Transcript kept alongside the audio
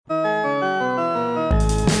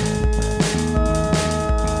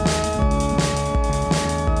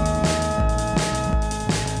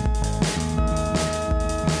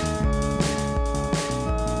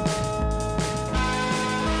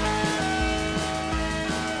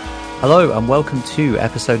Hello and welcome to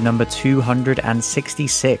episode number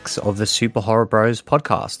 266 of the Super Horror Bros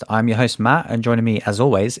podcast. I'm your host Matt, and joining me as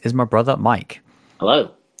always is my brother Mike. Hello.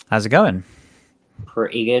 How's it going?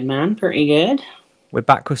 Pretty good, man. Pretty good. We're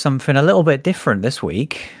back with something a little bit different this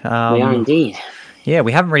week. We are indeed. Yeah,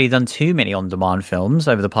 we haven't really done too many on-demand films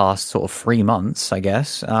over the past sort of 3 months, I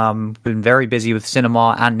guess. We've been very busy with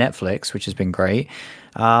cinema and Netflix, which has been great.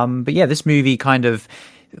 But yeah, this movie kind of,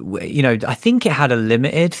 I think it had a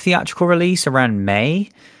limited theatrical release around May,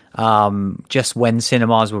 just when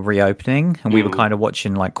cinemas were reopening, and we were kind of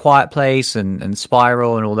watching like Quiet Place and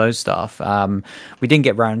Spiral and all those stuff. We didn't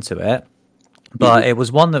get round to it. But it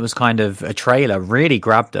was one that was kind of a trailer, really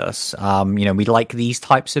grabbed us. We like these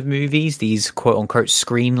types of movies, these quote unquote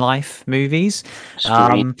screen life movies.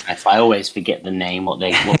 Screen life. I always forget the name, what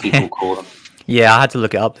people call them. Yeah, I had to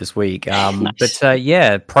look it up this week. Nice.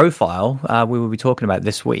 But Profile, we will be talking about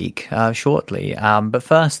this week shortly. But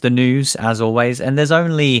first, the news, as always. And there's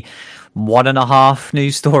only 1.5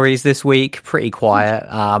 news stories this week, pretty quiet.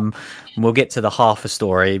 We'll get to the half a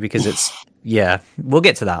story because we'll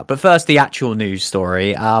get to that. But first, the actual news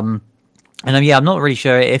story. I'm not really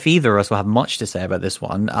sure if either of us will have much to say about this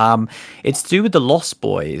one. It's to do with the Lost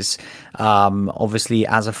Boys, obviously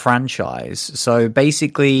as a franchise. So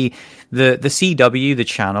basically, the CW, the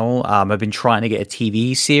channel, have been trying to get a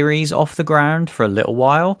TV series off the ground for a little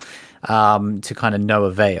while. To kind of no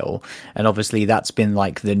avail. And obviously that's been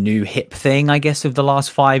like the new hip thing, I guess, of the last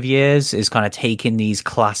 5 years, is kind of taking these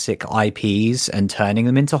classic IPs and turning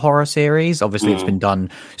them into horror series. Obviously it's been done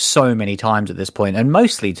so many times at this point, and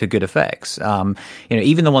mostly to good effects.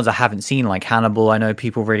 Even the ones I haven't seen, like Hannibal, I know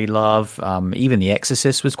people really love. Even The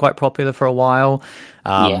Exorcist was quite popular for a while.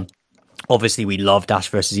 Obviously, we loved Ash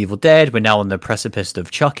vs. Evil Dead. We're now on the precipice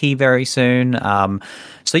of Chucky very soon.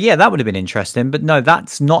 So that would have been interesting. But no,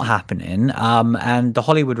 that's not happening. And the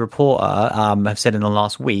Hollywood Reporter have said in the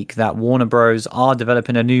last week that Warner Bros. Are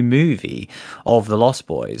developing a new movie of the Lost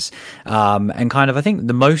Boys. And kind of, I think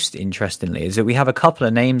the most interestingly is that we have a couple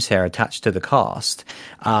of names here attached to the cast.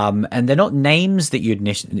 And they're not names that you'd,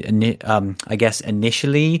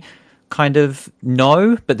 initially kind of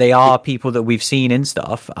know, but they are people that we've seen in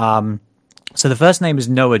stuff. So the first name is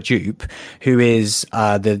Noah Jupe, who is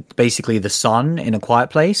basically the son in A Quiet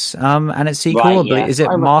Place, and its sequel. Right, yeah. Is it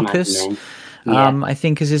Marcus? Yeah. I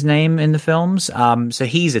think is his name in the films. So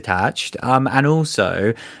he's attached, and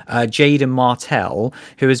also Jaden Martell,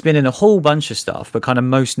 who has been in a whole bunch of stuff, but kind of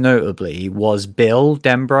most notably was Bill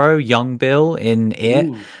Denbrough, young Bill in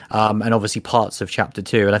It, and obviously parts of Chapter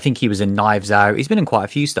 2. And I think he was in Knives Out. He's been in quite a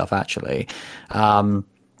few stuff actually.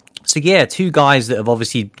 So yeah, two guys that have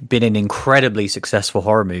obviously been in incredibly successful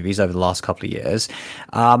horror movies over the last couple of years.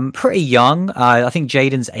 Pretty young. I think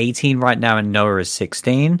Jaden's 18 right now and Noah is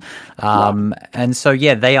 16. And so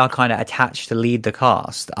yeah, they are kind of attached to lead the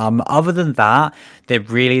cast. Other than that, there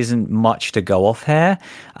really isn't much to go off here.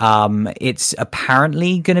 It's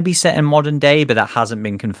apparently going to be set in modern day, but that hasn't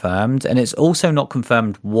been confirmed. And it's also not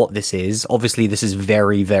confirmed what this is. Obviously, this is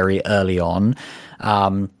very, very early on.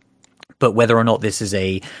 But whether or not this is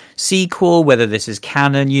a sequel, whether this is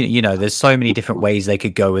canon, there's so many different ways they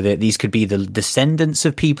could go with it. These could be the descendants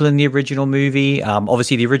of people in the original movie.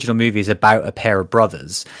 Obviously, the original movie is about a pair of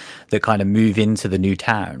brothers that kind of move into the new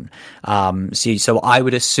town. So I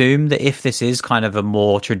would assume that if this is kind of a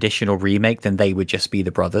more traditional remake, then they would just be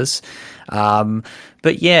the brothers.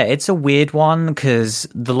 But yeah, it's a weird one because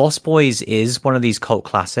The Lost Boys is one of these cult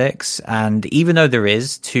classics. And even though there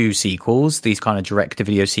is 2 sequels, these kind of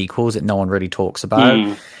direct-to-video sequels that no one really talks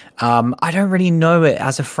about, I don't really know it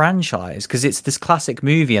as a franchise because it's this classic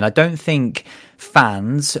movie. And I don't think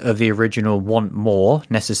fans of the original want more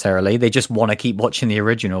necessarily. They just want to keep watching the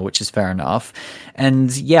original, which is fair enough.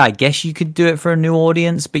 And yeah, I guess you could do it for a new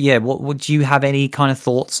audience. But yeah, what would you have any kind of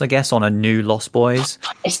thoughts, I guess, on a new Lost Boys?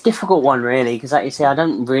 It's a difficult one, really, because like you say, I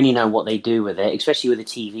don't really know what they do with it, especially with a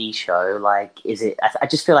TV show. Like, is it? I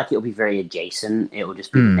just feel like it'll be very adjacent. It'll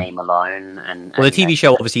just be the name alone. Well, the TV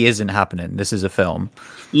show obviously isn't happening. This is a film.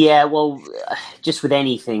 Yeah, well, just with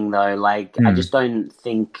anything though, like I just don't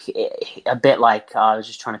think a bit like I was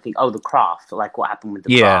just trying to think. Oh, The Craft, like what happened with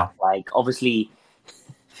The Craft. Like obviously,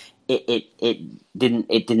 it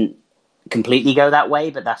didn't completely go that way,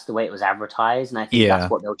 but that's the way it was advertised, and I think that's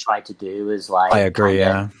what they'll try to do. Is like I agree,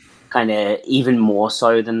 kind of even more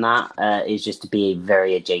so than that is just to be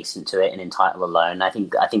very adjacent to it and entitled alone. I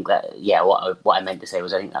think that what I meant to say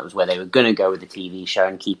was I think that was where they were going to go with the TV show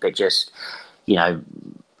and keep it just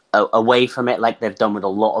away from it, like they've done with a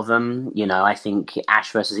lot of them. I think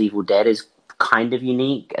Ash vs. Evil Dead is kind of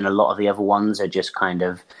unique, and a lot of the other ones are just kind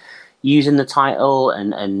of using the title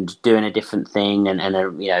and doing a different thing and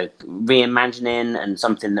reimagining and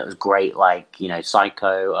something that was great, like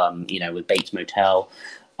Psycho, with Bates Motel,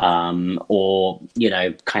 or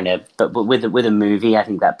kind of, but with a movie, I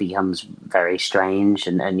think that becomes very strange,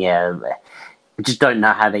 and yeah, I just don't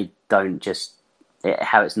know how they don't just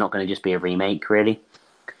how it's not going to just be a remake, really.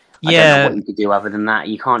 I don't know what you could do other than that.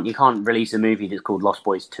 You can't release a movie that's called Lost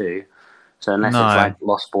Boys 2. So unless it's like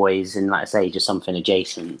Lost Boys and, like I say, just something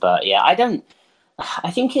adjacent. But yeah, I think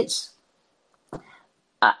it's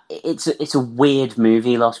a weird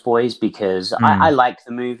movie, Lost Boys, because I like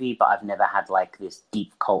the movie, but I've never had like this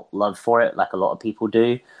deep cult love for it like a lot of people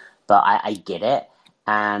do. But I get it.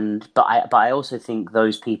 But I also think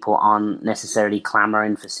those people aren't necessarily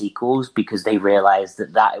clamoring for sequels because they realize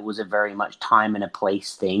that it was a very much time and a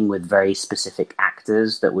place thing with very specific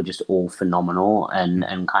actors that were just all phenomenal,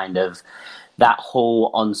 and kind of that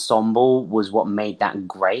whole ensemble was what made that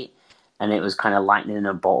great, and it was kind of lightning in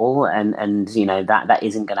a bottle, and that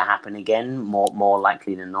isn't going to happen again, more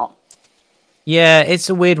likely than not. Yeah, it's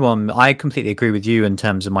a weird one. I completely agree with you in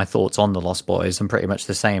terms of my thoughts on The Lost Boys. I'm pretty much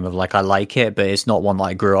the same of like, I like it, but it's not one that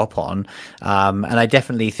I grew up on. And I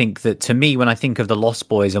definitely think that to me, when I think of The Lost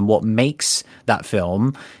Boys and what makes that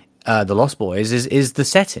film, The Lost Boys is the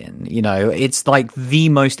setting. It's like the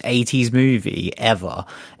most 80s movie ever,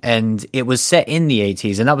 and it was set in the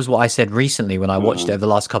 80s, and that was what I said recently when I watched it over the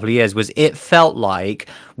last couple of years, was it felt like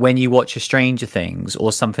when you watch a Stranger Things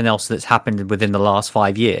or something else that's happened within the last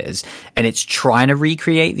 5 years and it's trying to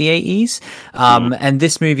recreate the 80s. And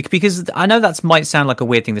this movie, because I know that might sound like a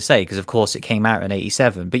weird thing to say because of course it came out in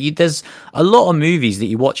 87, but there's a lot of movies that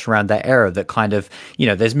you watch around that era that kind of,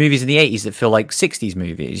 there's movies in the 80s that feel like 60s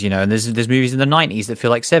movies, and there's movies in the 90s that feel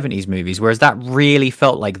like 70s movies, whereas that really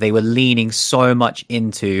felt like they were leaning so much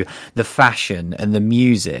into the fashion and the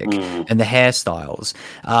music and the hairstyles.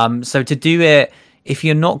 So to do it, if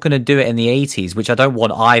you're not going to do it in the 80s, which I don't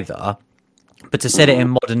want either, but to set it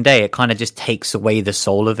in modern day, it kind of just takes away the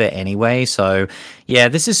soul of it anyway. So yeah,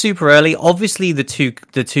 this is super early. Obviously the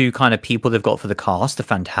two kind of people they've got for the cast are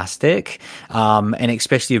fantastic. And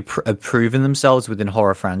especially have proven themselves within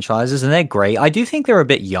horror franchises, and they're great. I do think they're a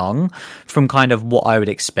bit young from kind of what I would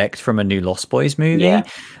expect from a new Lost Boys movie. Yeah.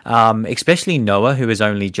 Especially Noah, who has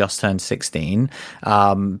only just turned 16.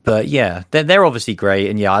 But yeah, they're obviously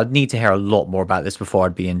great. And yeah, I'd need to hear a lot more about this before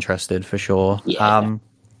I'd be interested for sure. Yeah.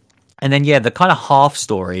 And then, yeah, the kind of half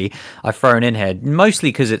story I've thrown in here, mostly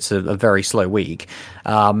because it's a very slow week,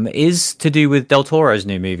 is to do with Del Toro's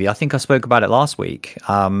new movie. I think I spoke about it last week.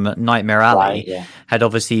 Nightmare Alley had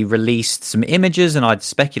obviously released some images, and I'd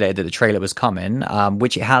speculated that the trailer was coming,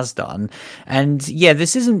 which it has done. And yeah,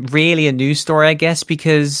 this isn't really a news story, I guess,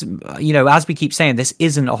 because, as we keep saying, this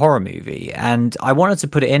isn't a horror movie. And I wanted to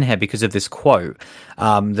put it in here because of this quote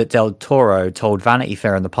that Del Toro told Vanity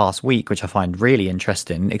Fair in the past week, which I find really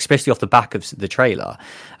interesting, especially off the back of the trailer.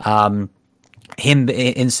 Him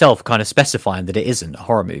himself kind of specifying that it isn't a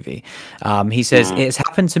horror movie. He says, it's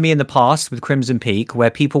happened to me in the past with Crimson Peak where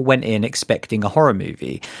people went in expecting a horror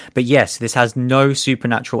movie. But yes, this has no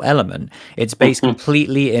supernatural element. It's based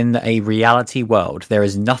completely in a reality world. There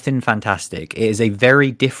is nothing fantastic. It is a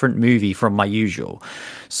very different movie from my usual.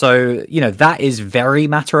 So, that is very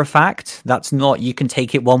matter of fact. That's not, you can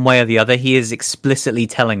take it one way or the other. He is explicitly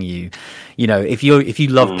telling you, if you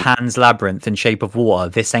love Pan's Labyrinth and Shape of Water,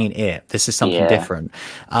 this ain't it. This is something different.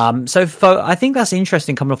 So I think that's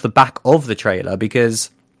interesting coming off the back of the trailer, because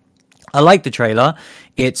I like the trailer.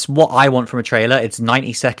 It's what I want from a trailer. It's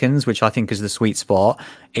 90 seconds, which I think is the sweet spot.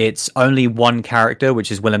 It's only one character,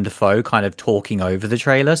 which is Willem Dafoe, kind of talking over the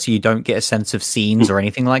trailer, so you don't get a sense of scenes or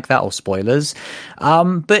anything like that, or spoilers.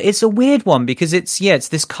 But it's a weird one because it's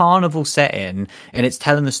this carnival setting, and it's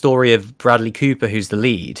telling the story of Bradley Cooper, who's the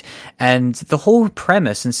lead. And the whole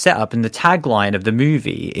premise and setup and the tagline of the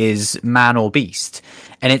movie is man or beast.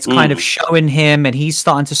 And it's kind of showing him, and he's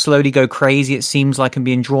starting to slowly go crazy, it seems like, and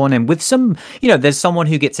being drawn in with some, there's someone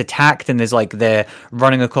who gets attacked, and there's like, they're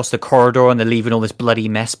running across the corridor and they're leaving all this bloody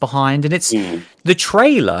mess behind. And it's, the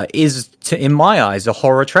trailer is, in my eyes, a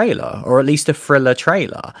horror trailer, or at least a thriller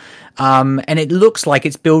trailer. And it looks like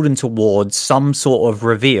it's building towards some sort of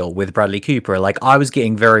reveal with Bradley Cooper. Like, I was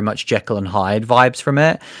getting very much Jekyll and Hyde vibes from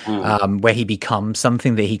it, where he becomes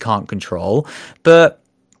something that he can't control. But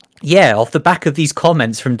yeah, off the back of these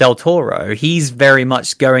comments from Del Toro, he's very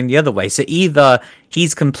much going the other way. So either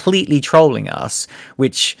he's completely trolling us,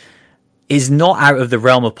 which is not out of the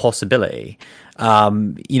realm of possibility,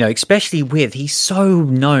 You know, especially with, he's so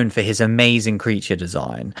known for his amazing creature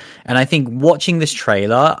design. And I think watching this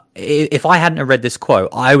trailer, if I hadn't have read this quote,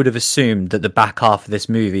 I would have assumed that the back half of this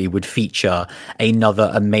movie would feature another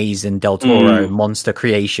amazing Del Toro monster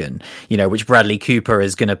creation, you know, which Bradley Cooper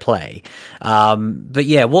is going to play. But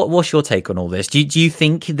yeah, what's your take on all this? Do you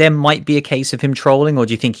think there might be a case of him trolling, or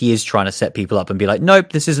do you think he is trying to set people up and be like,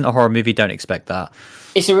 nope, this isn't a horror movie, don't expect that?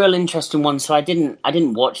 It's a real interesting one. So I didn't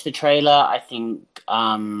watch the trailer. I think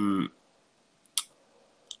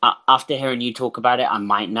after hearing you talk about it, I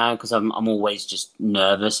might know, because I'm always just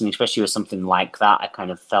nervous, and especially with something like that, I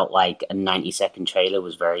kind of felt like a 90-second trailer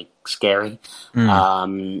was very scary.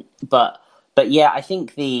 But yeah, I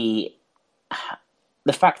think the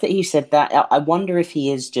fact that he said that, I wonder if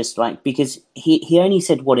he is just like, because he only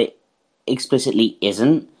said what it explicitly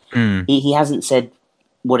isn't. He hasn't said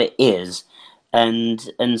what it is. And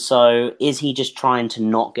so is he just trying to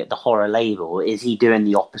not get the horror label? Is he doing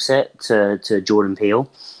the opposite to Jordan Peele?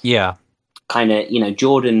 Yeah. Kind of, you know,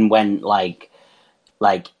 Jordan went like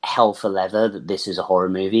hell for leather that this is a horror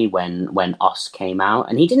movie when Us came out,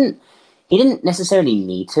 and he didn't necessarily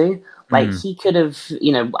need to. Like, he could have,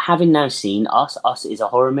 you know, having now seen Us is a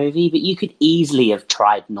horror movie, but you could easily have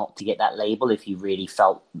tried not to get that label if you really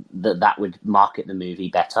felt that would market the movie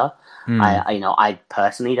better. I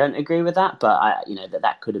personally don't agree with that, but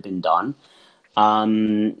that could have been done.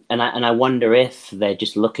 And I wonder if they're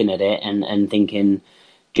just looking at it and thinking,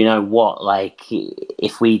 do you know what? Like,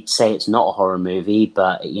 if we say it's not a horror movie,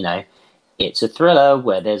 but, you know, it's a thriller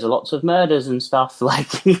where there's lots of murders and stuff,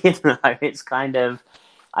 like, you know, it's kind of,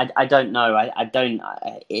 I don't know.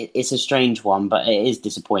 It's a strange one, but it is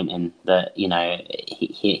disappointing that, you know,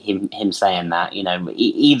 him saying that, you know,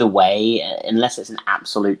 either way, unless it's an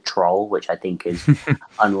absolute troll, which I think is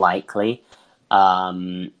unlikely,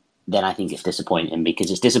 then I think it's disappointing, because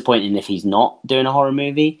it's disappointing if he's not doing a horror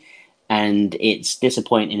movie, and it's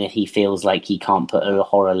disappointing if he feels like he can't put a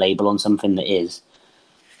horror label on something that is.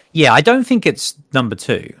 Yeah, I don't think it's number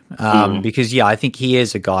two, because I think he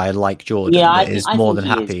is a guy like Jordan that is more than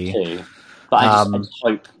happy. But I just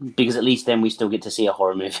hope, because at least then we still get to see a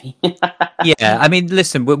horror movie. Yeah, I mean,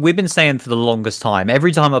 listen, we've been saying for the longest time,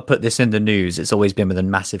 every time I put this in the news, it's always been with a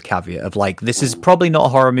massive caveat of like, this is probably not a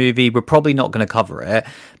horror movie, we're probably not going to cover it,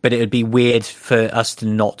 but it would be weird for us to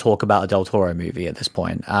not talk about a Del Toro movie at this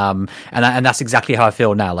point. And that's exactly how I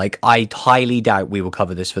feel now. Like, I highly doubt we will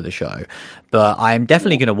cover this for the show, but I'm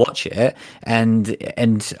definitely going to watch it,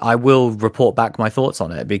 and I will report back my thoughts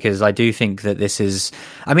on it, because I do think that this is,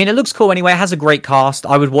 I mean, it looks cool anyway. It has a great cast.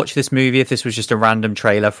 I would watch this movie if this was just a random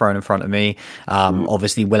trailer thrown in front of me.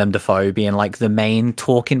 Obviously Willem Dafoe being like the main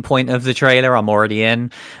talking point of the trailer, I'm already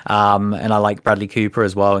in. And I like Bradley Cooper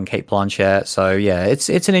as well, and Cate Blanchett. So yeah, it's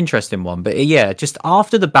an interesting one. But yeah, just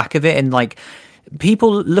after the back of it, and like,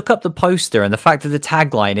 people look up the poster, and the fact that the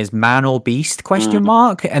tagline is "Man or Beast?" ?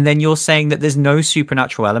 And then you're saying that there's no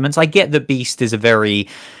supernatural elements. I get that Beast is a very,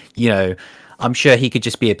 you know, I'm sure he could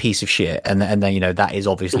just be a piece of shit, and then, you know, that is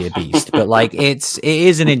obviously a beast. But like, it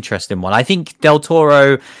is an interesting one. I think Del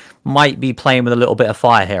Toro might be playing with a little bit of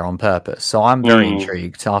fire here on purpose. So I'm very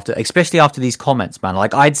intrigued especially after these comments, man.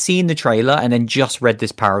 Like, I'd seen the trailer and then just read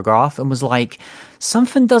this paragraph and was like,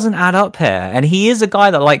 something doesn't add up here. And he is a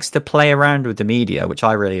guy that likes to play around with the media, which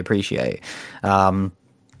I really appreciate.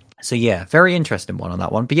 So yeah, very interesting one on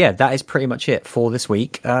that one. But yeah, that is pretty much it for this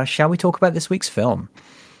week. Shall we talk about this week's film?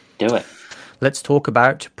 Do it. Let's talk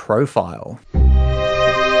about Profile.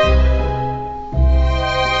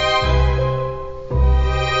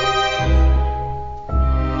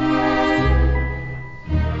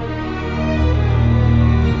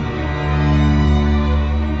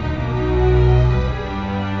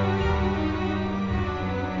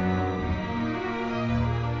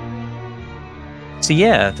 So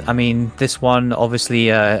yeah, I mean, this one obviously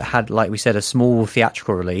had, like we said, a small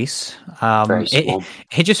theatrical release. Very small.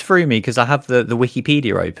 It just threw me because I have the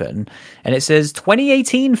Wikipedia open, and it says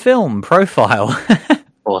 2018 film Profile.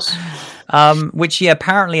 Of course. Which, yeah,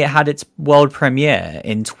 apparently it had its world premiere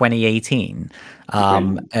in 2018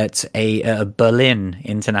 at a Berlin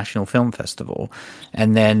International Film Festival,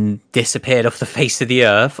 and then disappeared off the face of the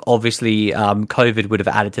earth. Obviously, COVID would have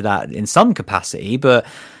added to that in some capacity, but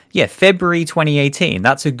yeah, February 2018,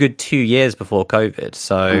 that's a good 2 years before COVID.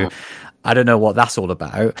 So I don't know what that's all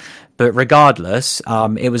about. But regardless,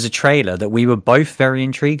 it was a trailer that we were both very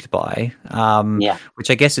intrigued by,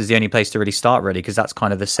 which I guess is the only place to really start, really, because that's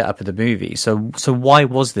kind of the setup of the movie. So why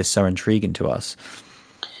was this so intriguing to us?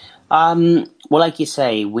 Well, like you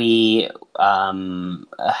say, we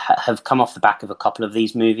have come off the back of a couple of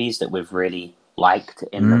these movies that we've really liked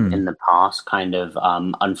in the past, kind of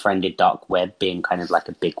Unfriended Dark Web being kind of like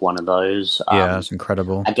a big one of those. Yeah, that's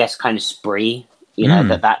incredible. I guess kind of Spree, you know,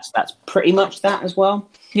 that's pretty much that as well.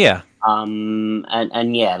 Yeah.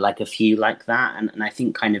 And yeah, like a few like that, and I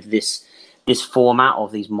think kind of this format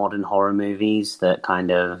of these modern horror movies that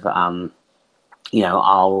kind of you know,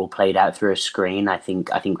 are all played out through a screen. I think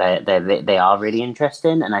they are really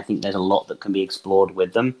interesting, and I think there's a lot that can be explored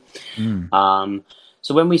with them.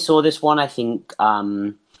 So when we saw this one, I think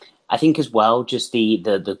as well, just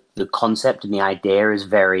the concept and the idea is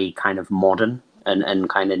very kind of modern and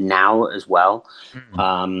kind of now as well.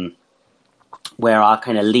 Where our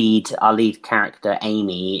lead character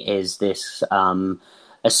Amy is this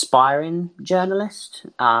aspiring journalist,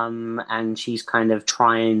 and she's kind of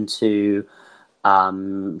trying to.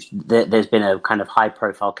 There's been a kind of high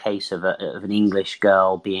profile case of an English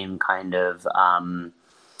girl being kind of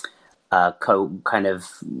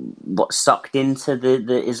sucked into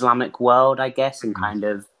the Islamic world, I guess, and kind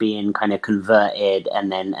of being kind of converted,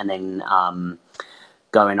 and then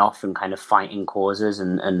going off and kind of fighting causes,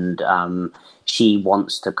 and she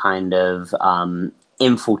wants to kind of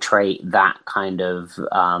infiltrate that kind of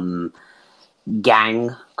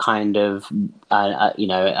gang, kind of you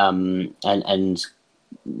know, and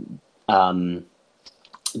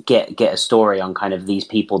get a story on kind of these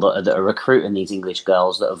people that are recruiting these English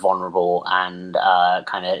girls that are vulnerable, and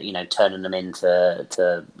kind of, you know, turning them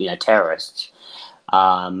into you know, terrorists.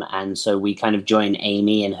 And so we kind of join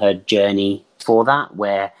Amy in her journey for that,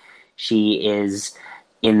 where she is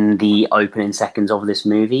in the opening seconds of this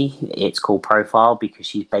movie. It's called Profile because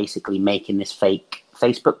she's basically making this fake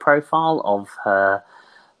Facebook profile of her,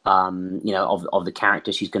 you know, of the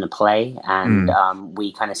character she's going to play. And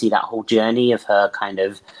we kind of see that whole journey of her kind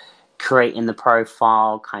of creating the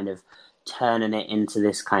profile, kind of turning it into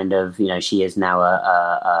this kind of, you know, she is now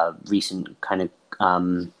a recent kind of,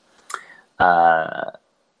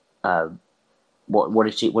 what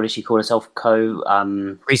did she call herself?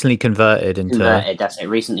 Recently converted into. That's it.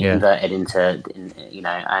 Recently converted into, you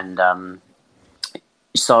know, and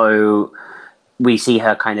so we see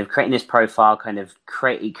her kind of creating this profile, kind of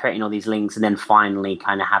creating all these links, and then finally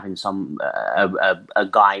kind of having a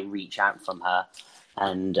guy reach out from her,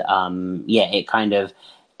 and it kind of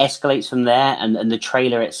escalates from there. And the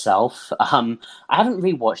trailer itself, I haven't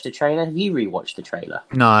rewatched the trailer. Have you rewatched the trailer?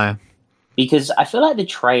 No. Because I feel like the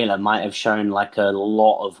trailer might have shown like a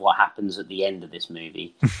lot of what happens at the end of this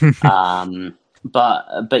movie.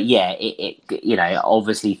 But yeah, it you know,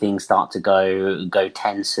 obviously things start to go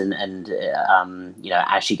tense, and you know,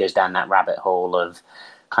 as she goes down that rabbit hole of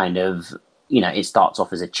kind of, you know, it starts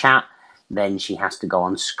off as a chat, then she has to go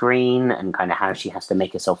on screen, and kind of how she has to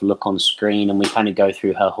make herself look on screen, and we kind of go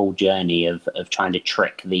through her whole journey of trying to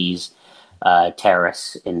trick these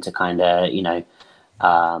terrorists into kind of, you know,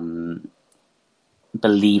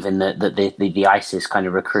 believing that the ISIS kind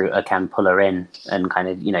of recruiter can pull her in and kind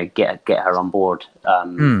of, you know, get her on board.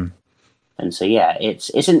 And so yeah,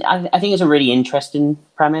 I think it's a really interesting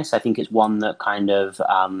premise. I think it's one that kind of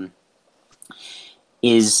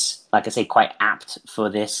is, like I say, quite apt for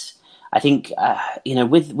this. I think you know,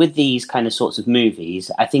 with these kind of sorts of movies,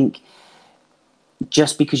 I think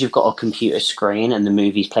just because you've got a computer screen and the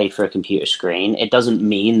movie's played for a computer screen, it doesn't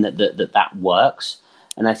mean that works.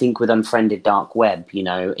 And I think with Unfriended Dark Web, you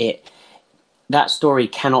know, that story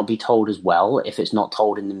cannot be told as well if it's not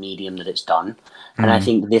told in the medium that it's done. And I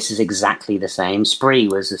think this is exactly the same. Spree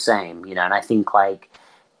was the same, you know, and I think, like,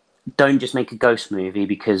 don't just make a ghost movie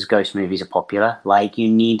because ghost movies are popular. Like, you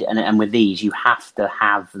need, and with these, you have to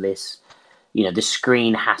have this, you know, the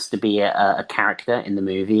screen has to be a character in the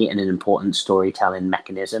movie and an important storytelling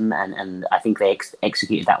mechanism. And I think they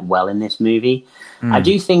executed that well in this movie. I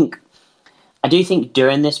do think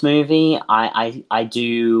during this movie, I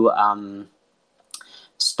do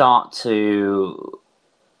start to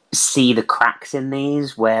see the cracks in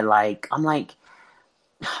these, where, like, I'm like,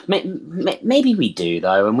 maybe we do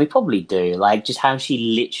though, and we probably do. Like, just how she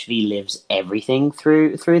literally lives everything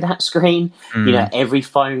through that screen. You know, every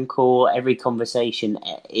phone call, every conversation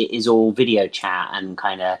is all video chat, and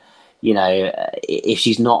kind of, you know, if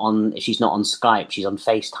she's not on Skype, she's on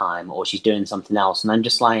FaceTime, or she's doing something else. And I'm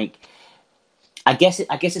just like, I guess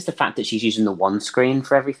it's the fact that she's using the one screen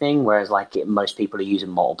for everything, whereas like most people are using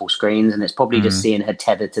multiple screens, and it's probably just seeing her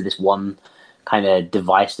tethered to this one kind of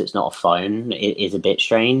device that's not a phone is a bit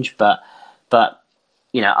strange. But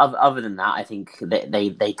you know, other than that, I think that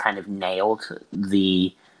they kind of nailed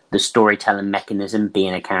the storytelling mechanism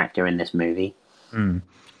being a character in this movie. And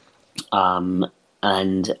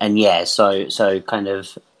yeah, so kind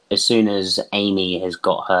of as soon as Amy has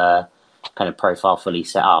got her kind of profile fully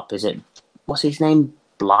set up, is it what's his name?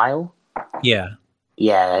 Belial? Yeah.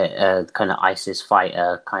 Yeah, kind of ISIS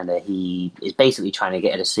fighter, kind of. He is basically trying to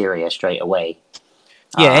get to Syria straight away.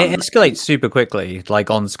 Yeah, it escalates super quickly,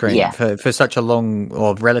 like on screen, Yeah. for such a long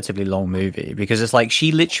or relatively long movie, because it's like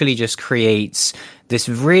she literally just creates this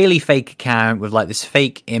really fake account with like this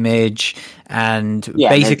fake image and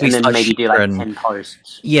basically and then starts maybe sharing, do like 10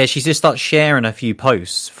 posts. Yeah, she just starts sharing a few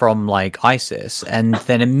posts from like ISIS, and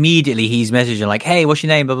then immediately he's messaging like, "Hey, what's your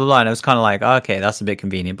name?" Blah blah blah. And I was kind of like, okay, that's a bit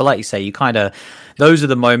convenient. But like you say, you kind of those are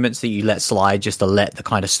the moments that you let slide just to let the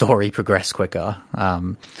kind of story progress quicker.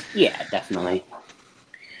 Yeah, definitely.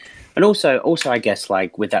 And also, I guess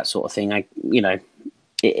like with that sort of thing,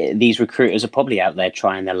 these recruiters are probably out there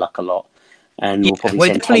trying their luck a lot, and will probably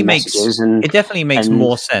send 10 messages. And it definitely makes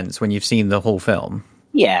more sense when you've seen the whole film.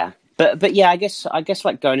 Yeah, but yeah, I guess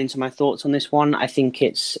like going into my thoughts on this one, I think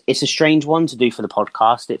it's a strange one to do for the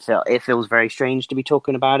podcast. It feels very strange to be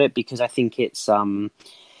talking about it because I think it's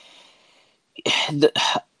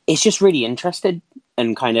just really interested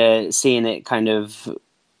and kind of seeing it kind of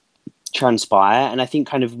transpire. And I think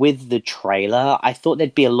kind of with the trailer, I thought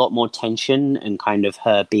there'd be a lot more tension and kind of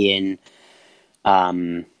her being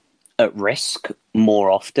at risk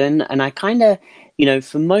more often. And I kind of,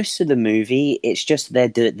 for most of the movie, it's just their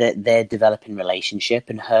developing relationship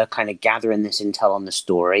and her kind of gathering this intel on the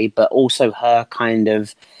story, but also her kind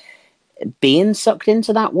of being sucked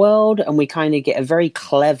into that world. And we kind of get a very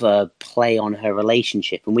clever play on her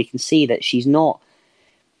relationship, and we can see that she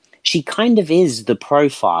kind of is the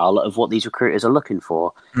profile of what these recruiters are looking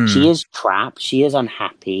for. She is trapped. She is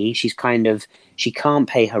unhappy. She can't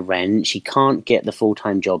pay her rent. She can't get the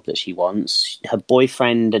full-time job that she wants. Her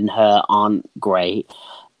boyfriend and her aren't great.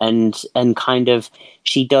 And kind of,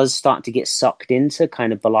 she does start to get sucked into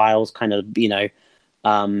kind of Belial's kind of,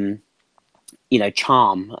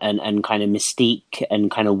 charm and kind of mystique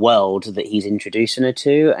and kind of world that he's introducing her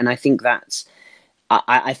to. And I think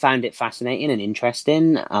I found it fascinating and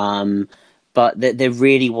interesting, but there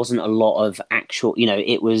really wasn't a lot of actual.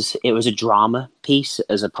 It was a drama piece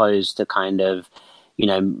as opposed to kind of,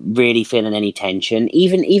 really feeling any tension.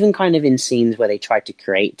 Even kind of in scenes where they tried to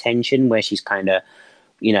create tension, where she's kind of,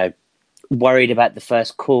 worried about the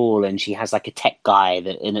first call, and she has like a tech guy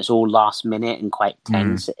and it's all last minute and quite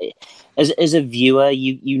tense. As a viewer,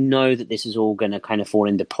 you know that this is all going to kind of fall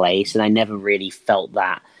into place, and I never really felt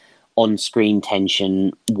that on-screen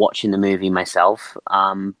tension watching the movie myself,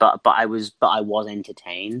 but I was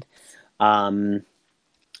entertained.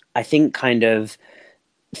 I think kind of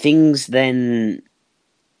things then.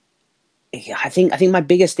 I think my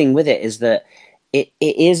biggest thing with it is that it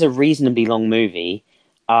is a reasonably long movie,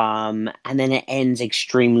 and then it ends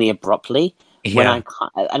extremely abruptly. Yeah.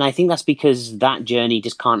 And I think that's because that journey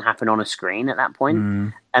just can't happen on a screen at that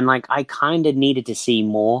point. And like I kind of needed to see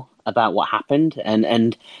more about what happened,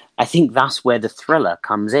 and I think that's where the thriller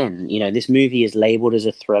comes in. This movie is labeled as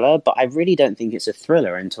a thriller, but I really don't think it's a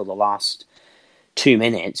thriller until the last 2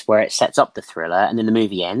 minutes, where it sets up the thriller and then the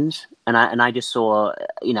movie ends. And I just saw,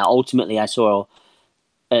 ultimately I saw,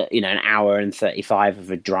 an hour and 35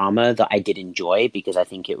 of a drama that I did enjoy, because I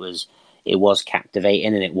think it was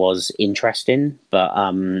captivating and it was interesting. But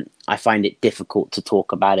I find it difficult to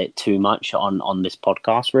talk about it too much on this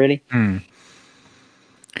podcast, really.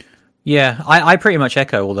 Yeah, I pretty much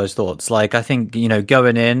echo all those thoughts. Like, I think,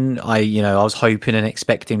 going in, I was hoping and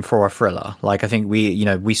expecting for a thriller. Like, I think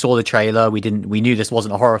we saw the trailer, we knew this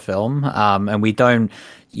wasn't a horror film, and we don't,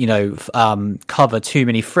 cover too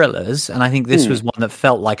many thrillers. And I think this was one that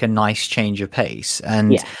felt like a nice change of pace.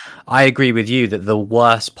 And I agree with you that the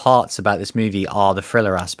worst parts about this movie are the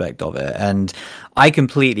thriller aspect of it. And I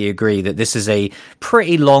completely agree that this is a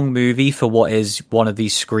pretty long movie for what is one of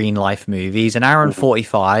these screen life movies. An hour and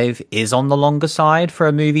 45 is on the longer side for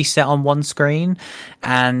a movie set on one screen.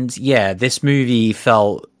 And yeah, this movie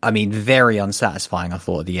felt, very unsatisfying, I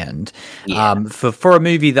thought, at the end. Yeah. For a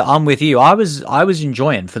movie that, I'm with you, I was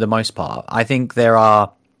enjoying for the most part. I think there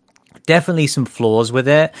are definitely some flaws with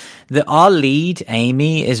it. Our lead,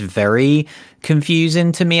 Amy, is very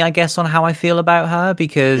confusing to me, I guess, on how I feel about her,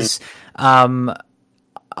 because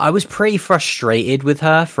I was pretty frustrated with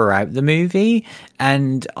her throughout the movie,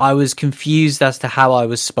 and I was confused as to how I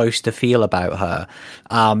was supposed to feel about her.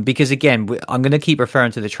 Because again, I'm going to keep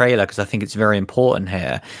referring to the trailer because I think it's very important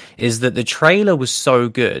here, is that the trailer was so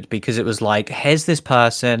good because it was like, here's this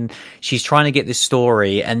person, she's trying to get this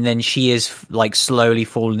story, and then she is like slowly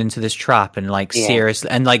falling into this trap, and like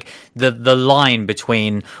seriously, and like the line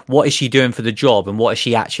between what is she doing for the job and what is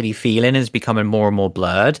she actually feeling is becoming more and more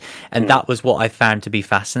blurred. And that was what I found to be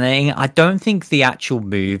fascinating. I don't think the actual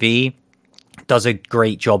movie does a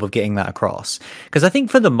great job of getting that across. Because I think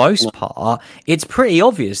for the most part, it's pretty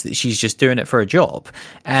obvious that she's just doing it for a job.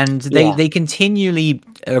 And they continually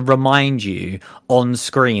remind you on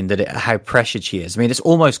screen that how pressured she is. I mean, it's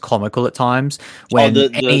almost comical at times when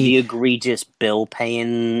the egregious bill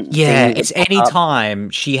paying. Yeah, it's any time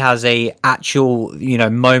she has a actual,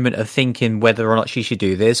 moment of thinking whether or not she should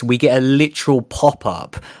do this, we get a literal pop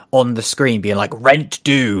up on the screen being like, rent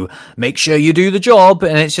due, make sure you do the job.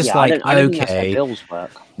 And it's just I don't think that's how bills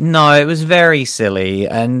work. No, it was very silly,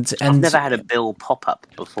 and I've never had a bill pop up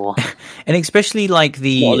before, and especially like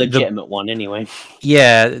a legitimate one anyway.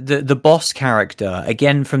 Yeah, the boss character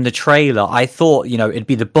again from the trailer. I thought it'd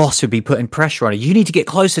be the boss who'd be putting pressure on her. You need to get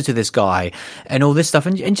closer to this guy, and all this stuff.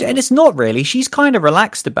 And it's not really. She's kind of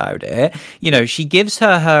relaxed about it. She gives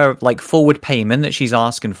her like forward payment that she's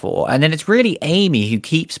asking for, and then it's really Amy who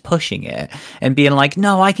keeps pushing it and being like,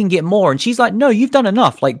 "No, I can get more," and she's like, "No, you've done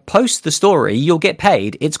enough. Like, post the story, you'll get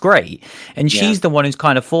paid. It's great." And she's the one who's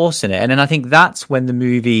kind of forcing it. And then I think that's when the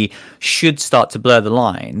movie should start to blur the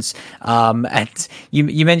lines. And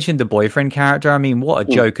you mentioned the boyfriend character. I mean, what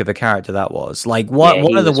a joke of a character that was. Like,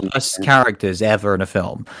 one of the worst characters ever in a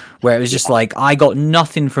film, where it was just like, I got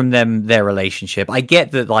nothing from their relationship. I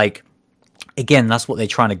get that, like, again, that's what they're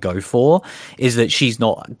trying to go for, is that she's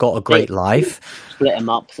not got a great life. Split them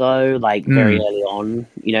up though, like very early on.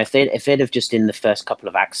 If they'd have just in the first couple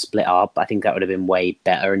of acts split up, I think that would have been way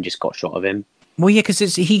better and just got shot of him. Well, yeah,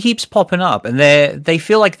 because he keeps popping up, and they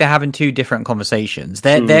feel like they're having two different conversations.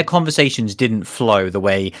 Their conversations didn't flow the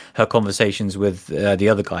way her conversations with the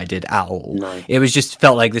other guy did at all. No. It was just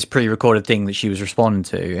felt like this pre-recorded thing that she was responding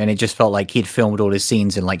to, and it just felt like he'd filmed all his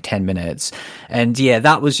scenes in like 10 minutes. And yeah,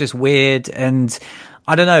 that was just weird. And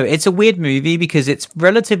I don't know. It's a weird movie because it's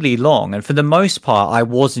relatively long, and for the most part, I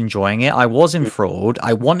was enjoying it. I was enthralled.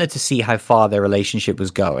 I wanted to see how far their relationship was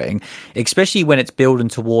going, especially when it's building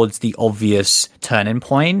towards the obvious turning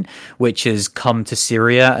point, which is come to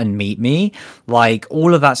Syria and meet me. Like,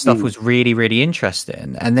 all of that stuff was really, really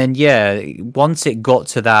interesting. And then, once it got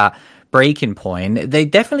to that breaking point, they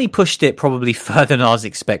definitely pushed it probably further than I was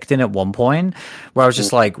expecting at one point, where I was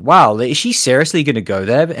just like, wow, is she seriously going to go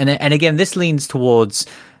there? And again, this leans towards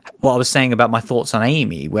what I was saying about my thoughts on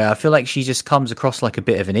Amy, where I feel like she just comes across like a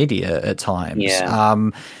bit of an idiot at times.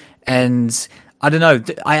 And I don't know,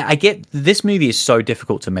 I get this movie is so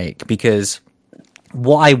difficult to make because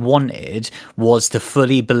what I wanted was to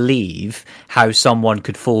fully believe how someone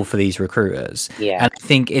could fall for these recruiters. Yeah. And I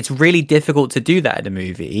think it's really difficult to do that in a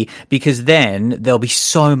movie because then there'll be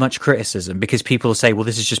so much criticism because people will say, well,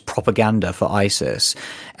 this is just propaganda for ISIS.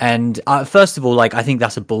 And first of all, like, I think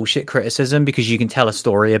that's a bullshit criticism because you can tell a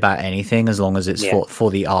story about anything as long as it's for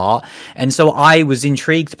the art. And so I was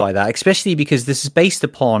intrigued by that, especially because this is based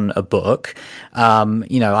upon a book.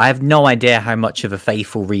 I have no idea how much of a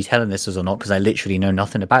faithful retelling this is or not because I literally know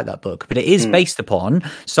nothing about that book, but it is based upon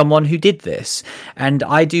someone who did this. And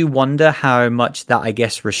I do wonder how much that, I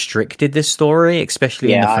guess, restricted this story,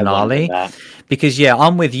 especially in the finale. Because,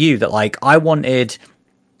 I'm with you that, like, I wanted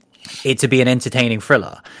it to be an entertaining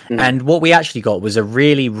thriller. And what we actually got was a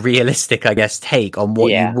really realistic, I guess, take on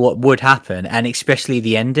what would happen, and especially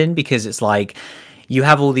the ending, because it's like, you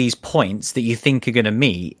have all these points that you think are going to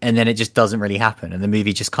meet, and then it just doesn't really happen, and the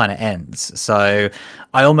movie just kind of ends. So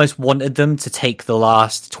I almost wanted them to take the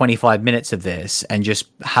last 25 minutes of this and just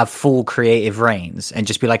have full creative reins and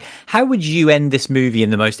just be like, how would you end this movie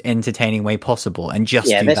in the most entertaining way possible? And just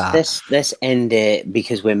do that. Let's end it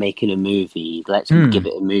because we're making a movie. Let's give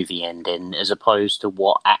it a movie ending as opposed to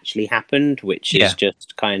what actually happened, which is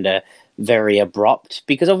just kind of very abrupt.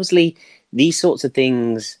 Because obviously these sorts of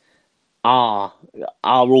things are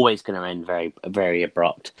always going to end very, very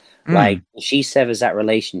abrupt. Like, she severs that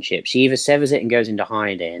relationship. She either severs it and goes into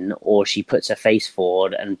hiding, or she puts her face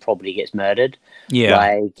forward and probably gets murdered. Yeah,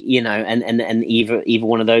 like, and either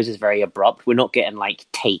one of those is very abrupt. We're not getting like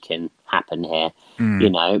Taken happen here,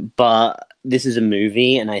 But this is a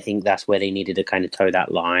movie, and I think that's where they needed to kind of toe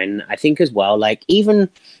that line. I think as well, like, even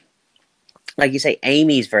like you say,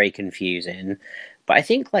 Amy's very confusing. But I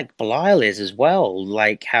think, like, Belial is as well,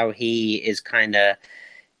 like how he is kind of,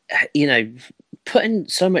 putting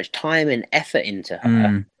so much time and effort into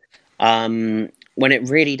her when it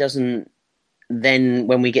really doesn't, then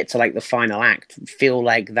when we get to, like, the final act, feel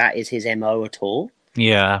like that is his MO at all.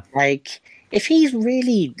 Yeah. Like, if he's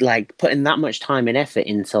really, like, putting that much time and effort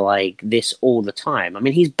into, like, this all the time, I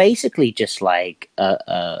mean, he's basically just, like,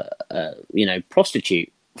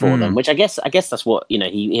 prostitute for them, which I guess that's what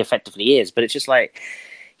he effectively is, but it's just like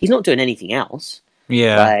he's not doing anything else.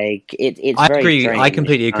 Yeah. Like it's I very agree. I strange.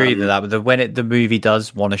 completely agree with that. But when the movie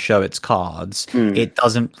does want to show its cards, Hmm. it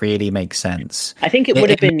doesn't really make sense. I think it would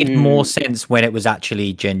have It made more been. sense when it was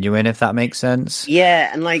actually genuine, if that makes sense. Yeah,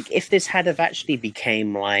 and like if this had have actually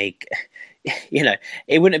became like,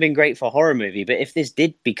 it wouldn't have been great for a horror movie, but if this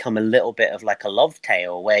did become a little bit of like a love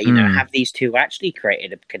tale where, have these two actually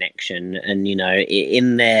created a connection and,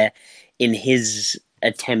 in his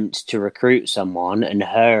attempt to recruit someone and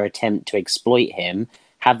her attempt to exploit him,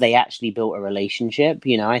 have they actually built a relationship?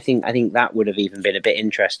 I think that would have even been a bit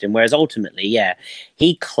interesting. Whereas ultimately, yeah,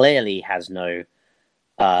 he clearly has no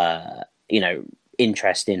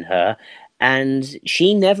interest in her, and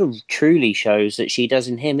she never truly shows that she does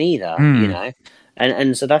in him either.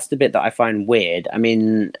 And so that's the bit that I find weird. I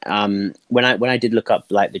mean, when I did look up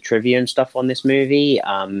like the trivia and stuff on this movie,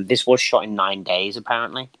 this was shot in 9 days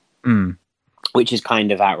apparently, which is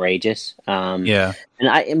kind of outrageous. Yeah. And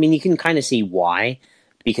I mean, you can kind of see why,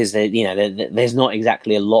 because there's not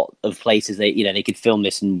exactly a lot of places they could film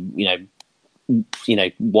this in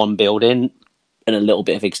one building and a little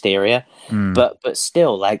bit of exterior, but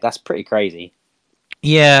still, like, that's pretty crazy.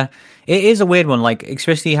 Yeah, it is a weird one. Like,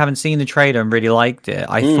 especially having seen the trailer and really liked it,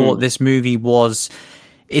 I thought this movie was.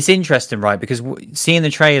 It's interesting, right? Because seeing the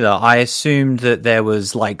trailer, I assumed that there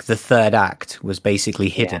was like the third act was basically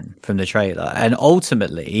hidden from the trailer, and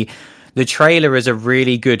ultimately, the trailer is a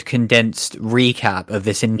really good condensed recap of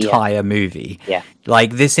this entire movie. Yeah.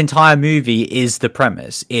 Like, this entire movie is the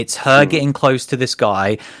premise. It's her getting close to this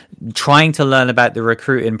guy, trying to learn about the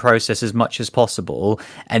recruiting process as much as possible,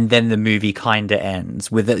 and then the movie kind of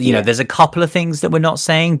ends with, there's a couple of things that we're not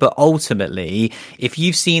saying, but ultimately, if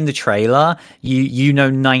you've seen the trailer, you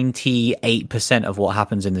know 98% of what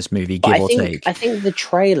happens in this movie, give or take. I think the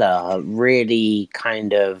trailer really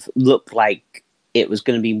kind of looked like it was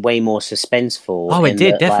going to be way more suspenseful. Oh, it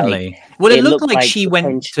did, definitely. Well, it looked like she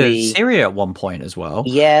went to Syria at one point as well.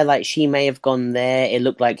 Yeah, like she may have gone there. It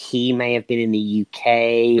looked like he may have been in the UK.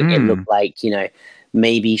 It looked like,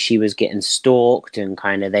 maybe she was getting stalked and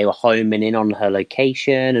kind of they were homing in on her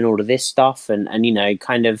location and all of this stuff. And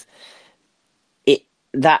kind of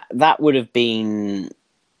that would have been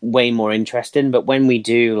way more interesting. But when we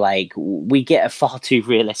do, like, we get a far too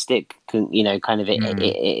realistic, kind of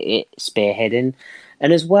it spearheading.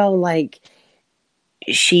 And as well, like,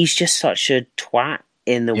 she's just such a twat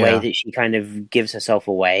in the way that she kind of gives herself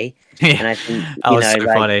away. And I think,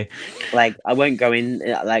 funny. Like, I won't go in,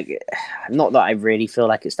 like, not that I really feel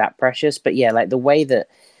like it's that precious, but yeah, like the way that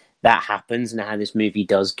happens and how this movie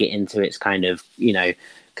does get into its kind of,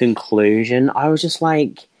 conclusion, I was just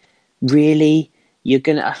like, really? You're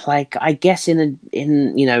gonna, like, I guess in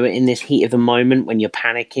this heat of the moment when you're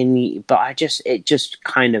panicking, but it just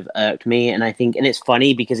kind of irked me. And I think, and it's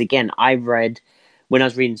funny because, again, when I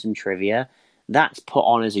was reading some trivia, that's put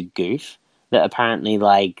on as a goof, that apparently,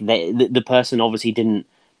 like, the person obviously didn't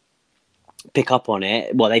pick up on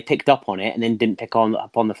it. Well, they picked up on it and then didn't pick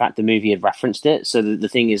up on the fact the movie had referenced it. So the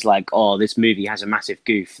thing is, like, oh, this movie has a massive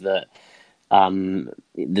goof that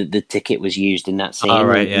the ticket was used in that scene, in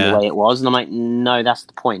the way it was, and I'm like, no, that's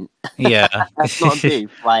the point. Yeah. That's not a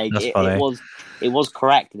goof. Like, it was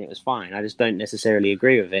correct and it was fine. I just don't necessarily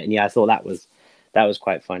agree with it. And yeah, I thought that was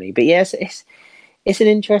quite funny. But yes, it's an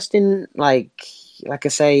interesting, like I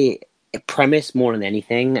say, a premise more than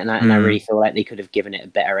anything, and I really feel like they could have given it a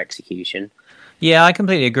better execution. Yeah, I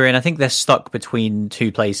completely agree, and I think they're stuck between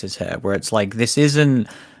two places here, where it's like, this isn't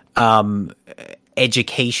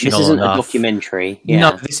educational. This isn't enough. A documentary. Yeah.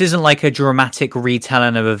 No, this isn't like a dramatic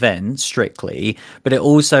retelling of events strictly, but it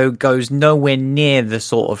also goes nowhere near the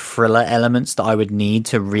sort of thriller elements that I would need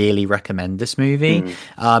to really recommend this movie.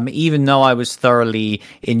 Even though I was thoroughly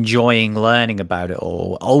enjoying learning about it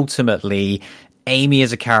all, ultimately, Amy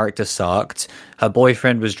as a character sucked. Her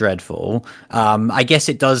boyfriend was dreadful. I guess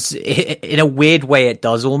it does, in a weird way, it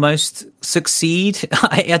does almost succeed.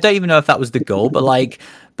 I don't even know if that was the goal, but like,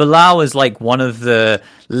 Bilal is like one of the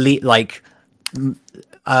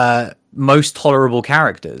most tolerable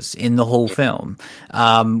characters in the whole film,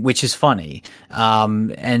 which is funny.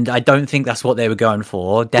 And I don't think that's what they were going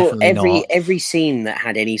for. Definitely not. Every scene that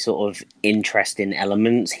had any sort of interesting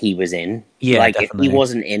elements, he was in. Yeah, like, definitely. If he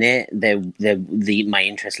wasn't in it, my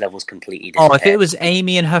interest levels completely disappeared. Oh, if it was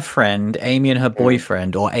Amy and her friend, Amy and her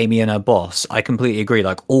boyfriend, or Amy and her boss, I completely agree.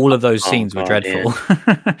 Like, all of those scenes were dreadful.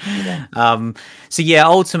 Yeah. So yeah,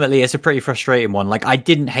 ultimately, it's a pretty frustrating one. Like, I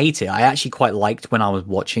didn't hate it. I actually quite liked when I was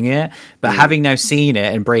watching it. But having now seen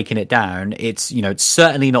it and breaking it down, it's, it's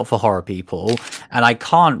certainly not for horror people. And I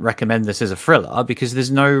can't recommend this as a thriller because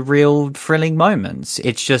there's no real thrilling moments.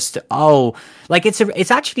 It's just,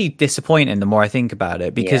 it's actually disappointing the more I think about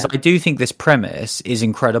it, because I do think this premise is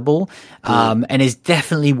incredible, and is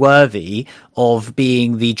definitely worthy of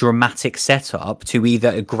being the dramatic setup to either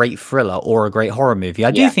a great thriller or a great horror movie.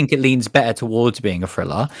 I do think it leans better towards being a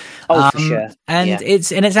thriller. For sure. And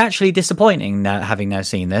it's actually disappointing now, having now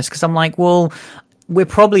seen this, because I'm like, well, we're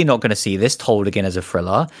probably not going to see this told again as a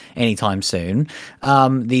thriller anytime soon.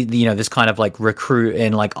 This kind of like recruit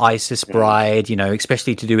in like ISIS bride,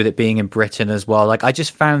 especially to do with it being in Britain as well. Like, I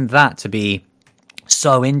just found that to be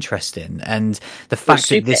so interesting, and the fact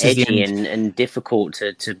that this is edgy and difficult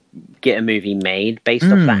to get a movie made based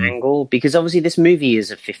off that angle, because obviously this movie is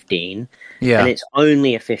a 15, and it's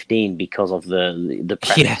only a 15 because of the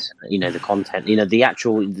premise, the content, the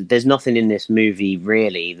actual. There's nothing in this movie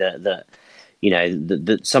really that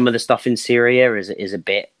some of the stuff in Syria is a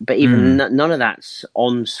bit, but even none of that's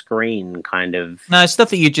on screen. Kind of it's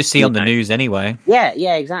stuff that you just see on the news anyway. Yeah,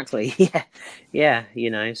 exactly. Yeah.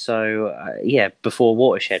 So before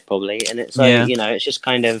Watershed probably, and it's it's just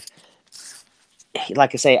kind of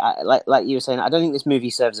like I say, like you were saying. I don't think this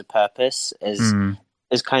movie serves a purpose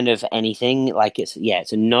as kind of anything. Like it's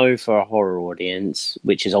a no for a horror audience,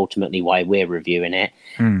 which is ultimately why we're reviewing it.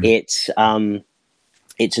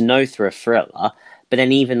 It's a no through a thriller, but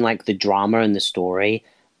then even like the drama and the story,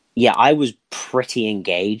 I was pretty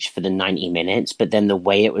engaged for the 90 minutes, but then the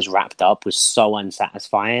way it was wrapped up was so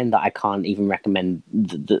unsatisfying that I can't even recommend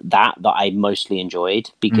that I mostly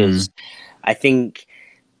enjoyed, because I think,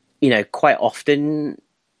 quite often,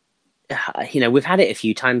 we've had it a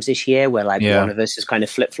few times this year where like one of us has kind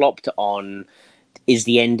of flip-flopped on, is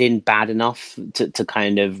the ending bad enough to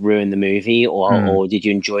kind of ruin the movie, or did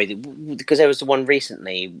you enjoy because there was the one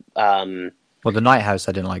recently. Well, The Night House,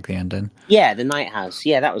 I didn't like the ending. Yeah, The Night House.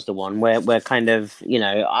 Yeah, that was the one where kind of,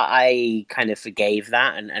 I kind of forgave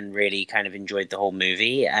that and really kind of enjoyed the whole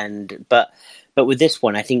movie. But with this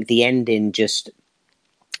one, I think the ending just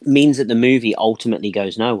means that the movie ultimately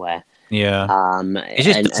goes nowhere. Yeah. It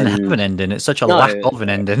just doesn't have an ending. It's such a lack of an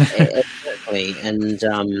ending. Exactly.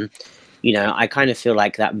 And, I kind of feel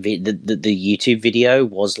like that the YouTube video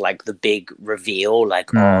was like the big reveal,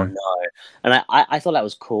 like, oh no. And I thought that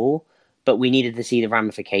was cool, but we needed to see the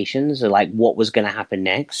ramifications of like what was going to happen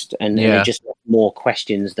next. And it just more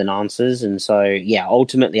questions than answers. And so,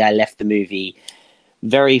 ultimately I left the movie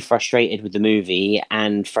very frustrated with the movie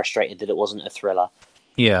and frustrated that it wasn't a thriller.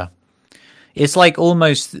 Yeah. It's like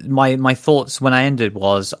almost my thoughts when I ended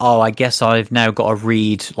was, I guess I've now got to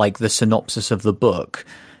read like the synopsis of the book,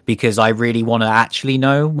 because I really want to actually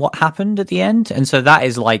know what happened at the end. And so that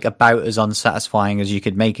is like about as unsatisfying as you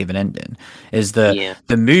could make of an ending, is the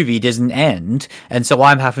movie doesn't end. And so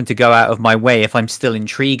I'm having to go out of my way, if I'm still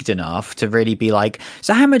intrigued enough, to really be like,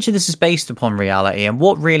 so how much of this is based upon reality and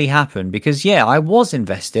what really happened? Because I was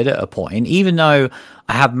invested at a point, even though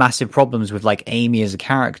I have massive problems with like Amy as a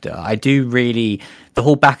character. I do really, the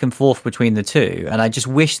whole back and forth between the two, and I just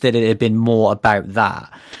wish that it had been more about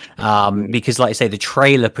that, because like I say, the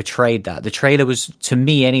trailer portrayed that. The trailer was, to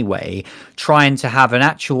me anyway, trying to have an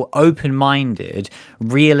actual open-minded,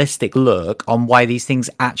 realistic look on why these things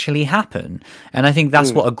actually happen. And I think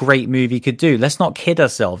that's what a great movie could do. Let's not kid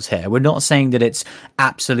ourselves here. We're not saying that it's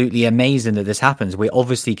absolutely amazing that this happens. We're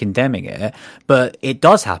obviously condemning it, but it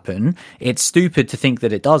does happen. It's stupid to think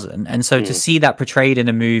that it doesn't. And so to see that portrayed in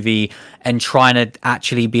a movie and trying to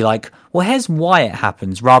actually be like, well, here's why it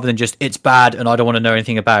happens, rather than just, it's bad and I don't want to know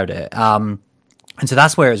anything about it. And so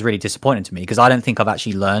that's where it was really disappointing to me, because I don't think I've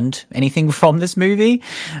actually learned anything from this movie.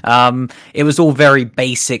 It was all very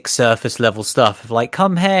basic surface level stuff of like,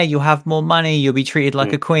 come here, you'll have more money, you'll be treated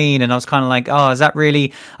like a queen. And I was kind of like, oh, is that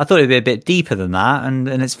really, I thought it'd be a bit deeper than that. And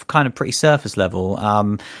it's kind of pretty surface level.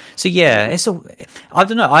 So yeah, I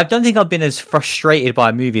don't know. I don't think I've been as frustrated by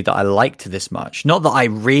a movie that I liked this much. Not that I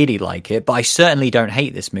really like it, but I certainly don't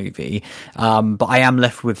hate this movie. But I am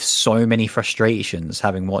left with so many frustrations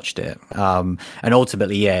having watched it. And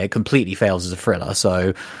ultimately, it completely fails as a thriller.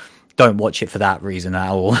 So don't watch it for that reason at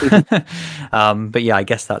all. But I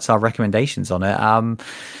guess that's our recommendations on it.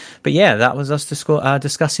 But that was us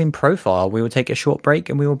discussing Profile. We will take a short break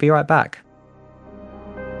and we will be right back.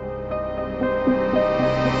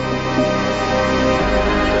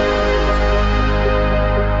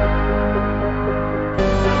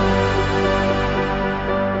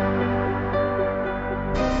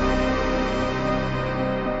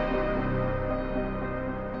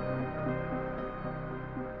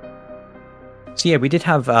 So yeah, we did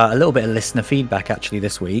have a little bit of listener feedback actually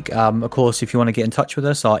this week. Of course, if you want to get in touch with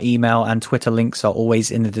us, our email and Twitter links are always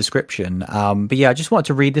in the description. But yeah, I just wanted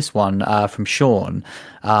to read this one from Sean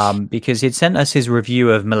because he'd sent us his review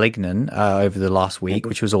of *Malignant* over the last week,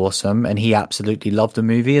 which was awesome, and he absolutely loved the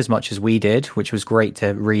movie as much as we did, which was great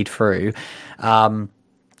to read through.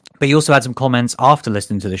 But he also had some comments after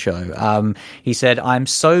listening to the show. He said, "I'm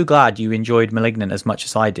so glad you enjoyed *Malignant* as much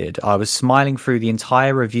as I did. I was smiling through the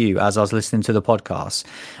entire review as I was listening to the podcast.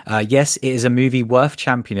 Yes, it is a movie worth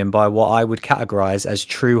championing by what I would categorize as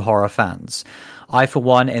true horror fans. I, for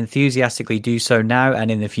one, enthusiastically do so now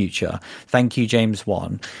and in the future. Thank you, James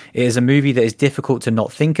Wan. It is a movie that is difficult to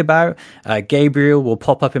not think about. Gabriel will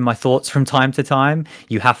pop up in my thoughts from time to time.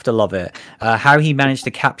 You have to love it. How he managed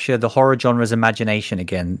to capture the horror genre's imagination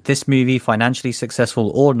again. This movie, financially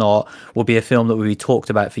successful or not, will be a film that will be talked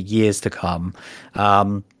about for years to come."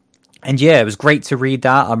 And yeah, it was great to read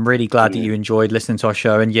that. I'm really glad that you enjoyed listening to our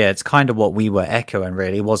show. And yeah, it's kind of what we were echoing,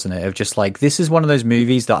 really, wasn't it? Of just like, this is one of those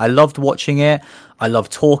movies that I loved watching it. I love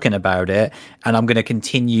talking about it. And I'm going to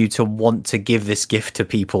continue to want to give this gift to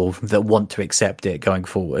people that want to accept it going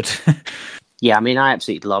forward. Yeah, I mean, I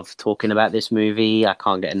absolutely love talking about this movie. I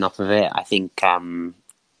can't get enough of it. I think,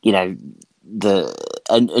 you know,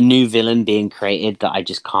 a new villain being created that I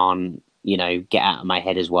just can't, you know, get out of my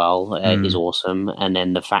head as well is awesome. And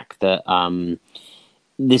then the fact that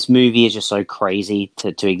this movie is just so crazy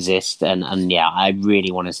to exist, and yeah, I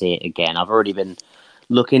really want to see it again. I've already been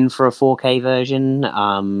looking for a 4K version,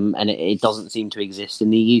 and it doesn't seem to exist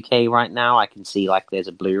in the UK right now. I can see like there's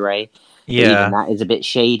a Blu-ray. Yeah, even that is a bit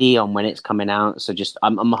shady on when it's coming out. So just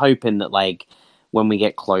I'm hoping that like when we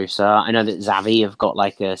get closer, I know that Zavi have got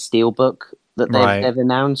like a steelbook that they've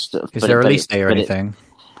announced. Is there a release date or anything?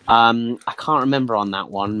 I can't remember on that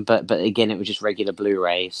one, but again, it was just regular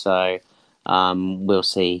Blu-ray, so we'll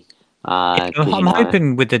see. I'm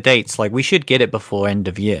hoping with the dates, like we should get it before end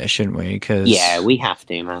of year, shouldn't we? Cause, yeah, we have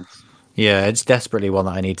to, man. Yeah, it's desperately one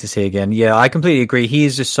that I need to see again. Yeah, I completely agree. He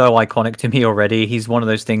is just so iconic to me already. He's one of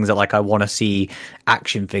those things that like I want to see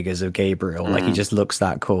action figures of Gabriel. Like he just looks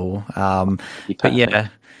that cool. But yeah.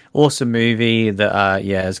 Awesome movie that,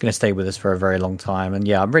 is going to stay with us for a very long time. And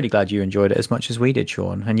yeah, I'm really glad you enjoyed it as much as we did,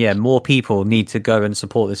 Sean. And yeah, more people need to go and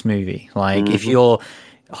support this movie. Like if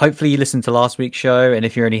hopefully you listened to last week's show, and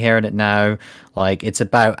if you're only hearing it now, like it's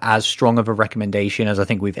about as strong of a recommendation as I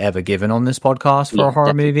think we've ever given on this podcast for a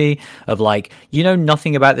horror movie of like, you know,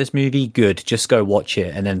 nothing about this movie, good, just go watch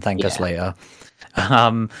it and then thank us later.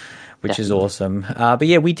 Which is awesome. But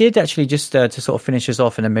yeah, we did actually just to sort of finish us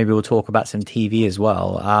off, and then maybe we'll talk about some TV as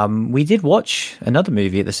well. We did watch another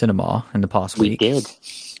movie at the cinema in the past week. We did.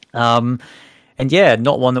 And yeah,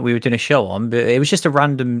 not one that we were doing a show on, but it was just a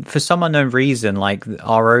random, for some unknown reason, like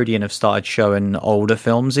our Odeon have started showing older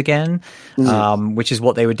films again, which is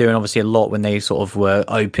what they were doing obviously a lot when they sort of were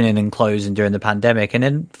opening and closing during the pandemic. And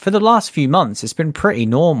then for the last few months, it's been pretty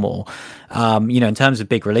normal, you know, in terms of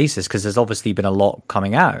big releases, because there's obviously been a lot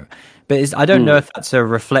coming out. But I don't know if that's a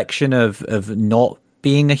reflection of not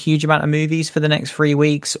being a huge amount of movies for the next 3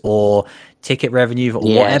 weeks, or ticket revenue, or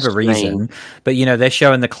whatever reason. But you know, they're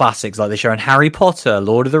showing the classics, like they're showing Harry Potter,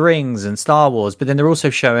 Lord of the Rings, and Star Wars, but then they're also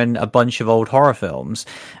showing a bunch of old horror films.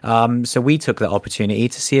 So we took that opportunity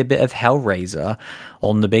to see a bit of Hellraiser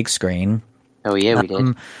on the big screen. Oh yeah, we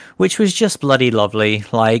did. Which was just bloody lovely.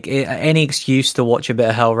 Like any excuse to watch a bit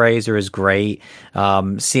of Hellraiser is great.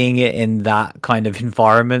 Seeing it in that kind of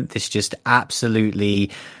environment, this just absolutely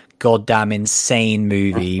goddamn insane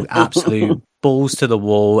movie, absolute balls to the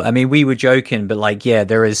wall. I mean, we were joking, but like, yeah,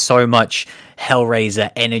 there is so much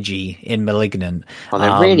Hellraiser energy in *Malignant*. Well,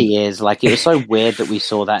 there really is. Like, it was so weird that we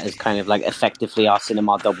saw that as kind of like effectively our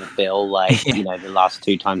cinema double bill, like, you know, the last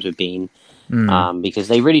 2 times we've been, because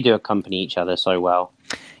they really do accompany each other so well.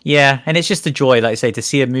 Yeah, and it's just a joy, like I say, to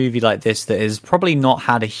see a movie like this that has probably not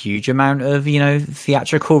had a huge amount of, you know,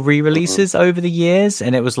 theatrical re-releases over the years,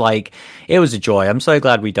 and it was a joy. I'm so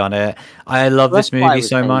glad we done it. I love this movie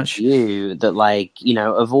so much. You that, like, you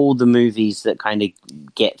know, of all the movies that kind of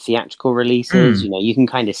get theatrical releases, you know, you can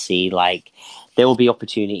kind of see like there will be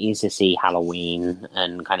opportunities to see Halloween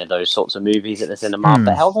and kind of those sorts of movies at the cinema.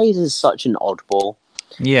 But Hellraiser is such an oddball.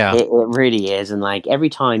 Yeah, it really is, and like every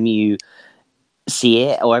time you see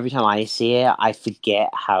it, or every time I see it, I forget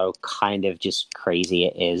how kind of just crazy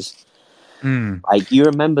it is. Like, you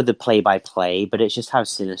remember the play-by-play, but it's just how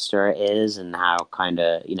sinister it is and how kind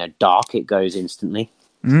of, you know, dark it goes instantly.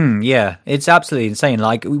 Yeah, it's absolutely insane.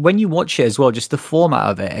 Like, when you watch it as well, just the format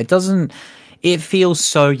of it, it feels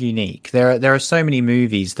so unique. There are so many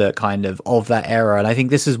movies that kind of that era, and I think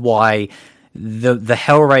this is why the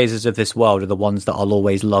Hellraisers of this world are the ones that I'll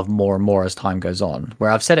always love more and more as time goes on.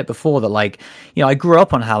 Where I've said it before that, like, you know, I grew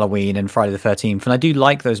up on Halloween and Friday the 13th, and I do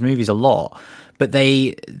like those movies a lot, but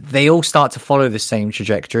they all start to follow the same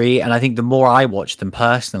trajectory. And I think the more I watch them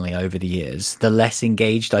personally over the years, the less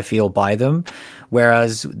engaged I feel by them.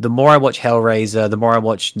 Whereas the more I watch Hellraiser, the more I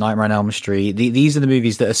watch Nightmare on Elm Street, these are the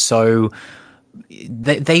movies that are so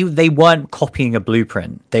they weren't copying a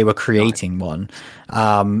blueprint, they were creating one,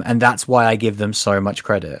 and that's why I give them so much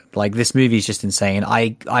credit. Like, this movie is just insane.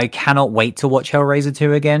 I cannot wait to watch Hellraiser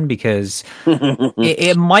 2 again, because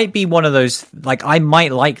it might be one of those, like, I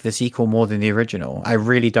might like the sequel more than the original. I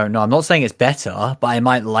really don't know. I'm not saying it's better, but I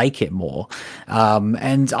might like it more.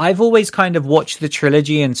 And I've always kind of watched the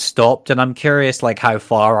trilogy and stopped, and I'm curious, like, how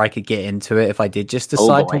far I could get into it if I did just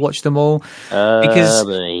decide to watch them all,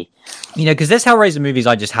 because you know, because there's Hellraiser movies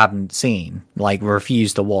I just haven't seen, like,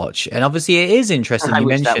 refuse to watch. And obviously it is interesting. I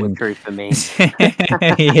wish that were true for me.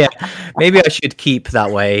 Yeah, maybe I should keep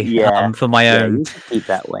that way, for my own keep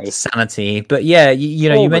that way sanity. But yeah, you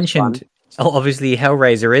know, you mentioned obviously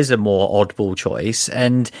Hellraiser is a more oddball choice,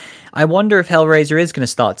 and I wonder if Hellraiser is going to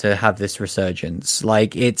start to have this resurgence.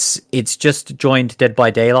 Like, it's just joined Dead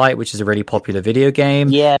by Daylight, which is a really popular video game.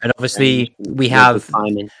 Yeah, and obviously we have.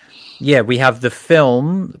 Yeah, we have the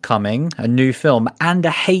film coming, a new film, and a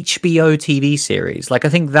HBO TV series. Like, I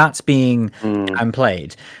think that's being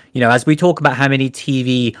played. You know, as we talk about how many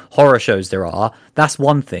TV horror shows there are, that's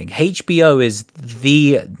one thing. HBO is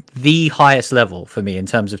the highest level for me in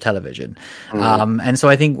terms of television. And so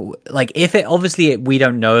I think, like, if it, obviously we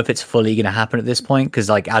don't know if it's fully going to happen at this point, because,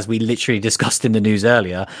 like, as we literally discussed in the news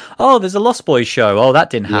earlier, oh, there's a Lost Boys show, oh, that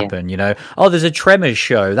didn't happen, you know, oh, there's a Tremors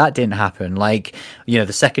show, that didn't happen, like, you know,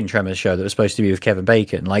 the second Tremors show that was supposed to be with Kevin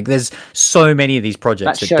Bacon. Like, there's so many of these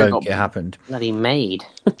projects that don't get happened. Bloody made.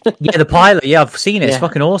 Yeah, the pilot, yeah, I've seen it. It's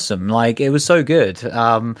fucking awesome. Like, it was so good.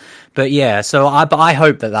 But yeah, so I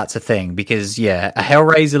hope that that's a thing, because yeah, a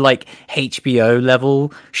Hellraiser like HBO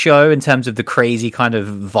level show in terms of the crazy kind of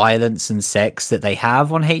violence and sex that they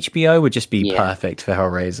have on HBO would just be perfect for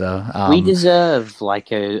Hellraiser. We deserve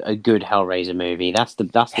like a good Hellraiser movie. That's the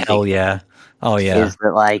hell yeah. Oh yeah, is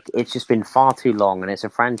that, like, it's just been far too long, and it's a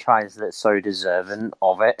franchise that's so deserving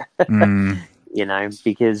of it. You know,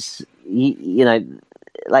 because you know,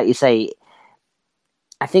 like you say,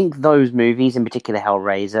 I think those movies, in particular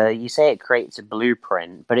Hellraiser, you say it creates a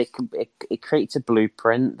blueprint, but it creates a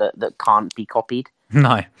blueprint that can't be copied.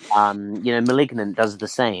 No. You know, Malignant does the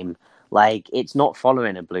same. Like, it's not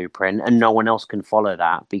following a blueprint, and no one else can follow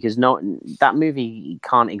that, because that movie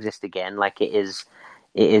can't exist again. Like, it is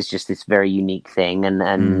just this very unique thing,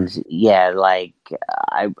 and yeah, like,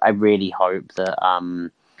 I really hope that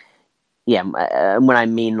when I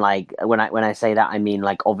mean, like, when I say that, I mean,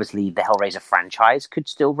 like, obviously the Hellraiser franchise could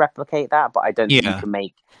still replicate that, but I don't think you can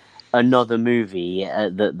make another movie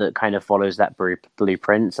that kind of follows that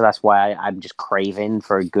blueprint. So that's why I'm just craving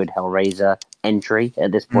for a good Hellraiser entry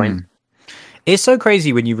at this point. It's so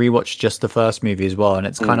crazy when you rewatch just the first movie as well, and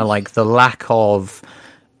it's kind of like the lack of,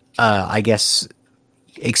 I guess,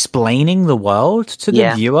 explaining the world to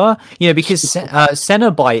the viewer, you know, because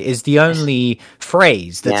Cenobite is the only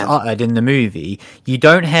phrase that's uttered in the movie. You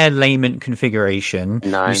don't hear lament configuration.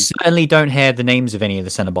 No. You certainly don't hear the names of any of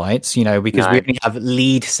the Cenobites, you know, because we only have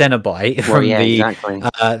lead Cenobite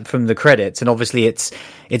from the credits, and obviously it's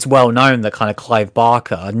well known that kind of Clive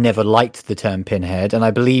Barker never liked the term Pinhead, and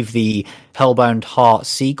I believe the Hellbound Heart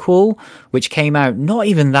sequel, which came out not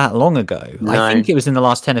even that long ago, I think it was in the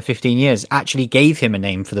last 10 or 15 years, actually gave him a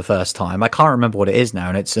name for the first time. I can't remember what it is now,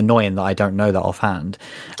 and it's annoying that I don't know that offhand.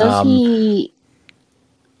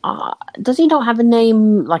 Does he not have a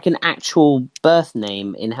name, like an actual birth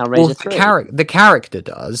name in Hellraiser 3? The character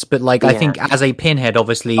does, but like I think as a Pinhead,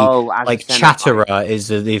 obviously, like Chatterer is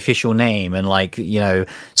the official name, and like, you know,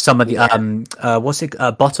 some of the what's it,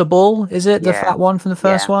 Butterball, is it the fat one from the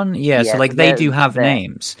first one? Yeah, so like they do have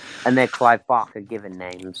names, and they're Clive Barker given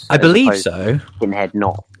names. I believe so. Pinhead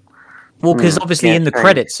not. Well, because obviously in the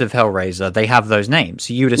credits of Hellraiser, they have those names.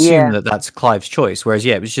 So you would assume that that's Clive's choice. Whereas,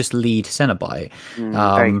 it was just lead Cenobite.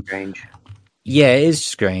 Very strange. Yeah, it is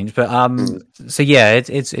strange. But, so yeah,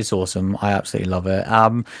 it's awesome. I absolutely love it.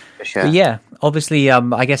 For sure. But yeah, obviously,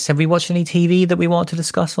 I guess, have we watched any TV that we want to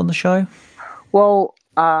discuss on the show? Well,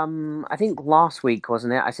 I think last week,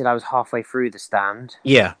 wasn't it? I said I was halfway through The Stand.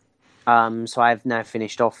 Yeah. So I've now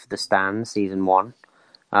finished off The Stand, season 1.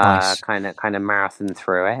 Nice. kind of marathon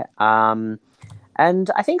through it. And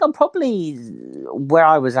I think I'm probably where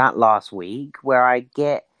I was at last week, where I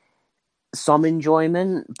get some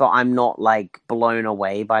enjoyment, but I'm not like blown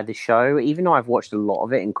away by the show, even though I've watched a lot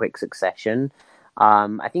of it in quick succession.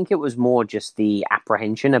 I think it was more just the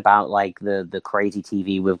apprehension about like the crazy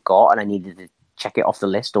TV we've got, and I needed to check it off the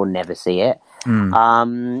list or never see it.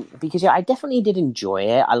 Because yeah, I definitely did enjoy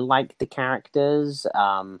it. I liked the characters,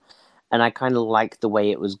 and I kind of liked the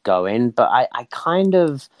way it was going, but I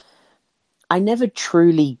never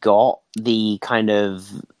truly got the kind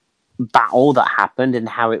of battle that happened and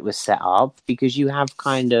how it was set up, because you have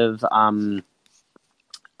kind of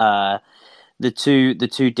the two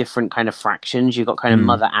different kind of fractions. You've got kind of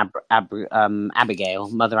Mother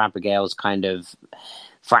Abigail's kind of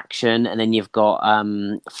fraction, and then you've got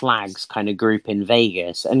Flag's kind of group in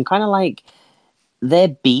Vegas, and kind of like their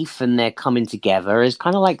beef and their coming together is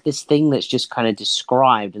kind of like this thing that's just kind of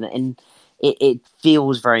described, and it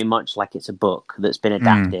feels very much like it's a book that's been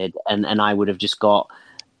adapted, and I would have just got,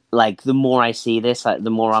 like, the more I see this, like,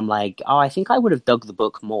 the more I'm like, oh, I think I would have dug the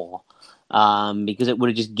book more, because it would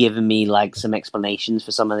have just given me like some explanations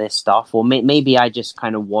for some of this stuff, or maybe I just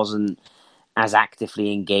kind of wasn't as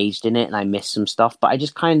actively engaged in it and I missed some stuff. But I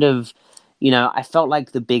just kind of, I felt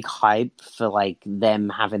like the big hype for like them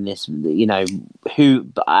having this, but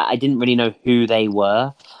I didn't really know who they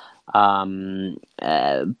were. But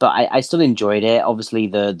I still enjoyed it. Obviously,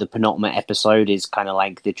 the penultimate episode is kind of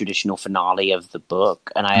like the traditional finale of the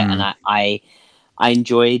book, and I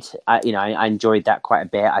enjoyed, I enjoyed that quite a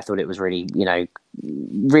bit. I thought it was really,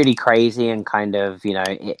 really crazy, and kind of,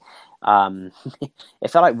 it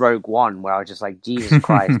felt like Rogue One, where I was just like, Jesus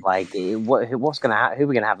Christ, like, what's gonna who are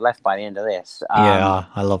we gonna have left by the end of this? Yeah,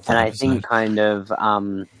 I love that. And episode. I think kind of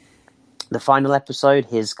the final episode,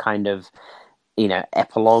 his kind of,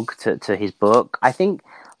 epilogue to his book, I think,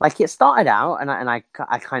 like, it started out, and I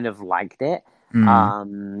kind of liked it.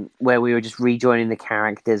 Where we were just rejoining the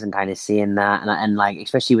characters and kind of seeing that, and like,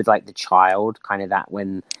 especially with like the child, kind of that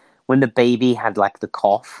when the baby had like the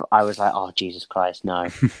cough, I was like, oh Jesus Christ, no.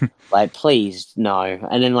 Like, please no.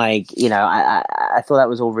 And then, like, I thought that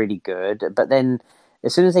was all really good, but then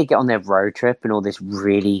as soon as they get on their road trip and all this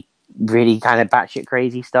really, really kind of batshit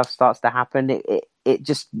crazy stuff starts to happen, it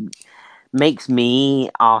just makes me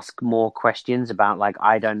ask more questions about, like,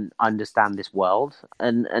 I don't understand this world,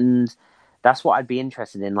 and that's what I'd be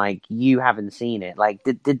interested in. Like, you haven't seen it. Like,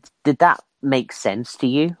 did that make sense to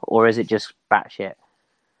you, or is it just batshit?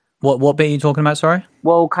 What bit are you talking about? Sorry.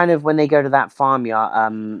 Well, kind of when they go to that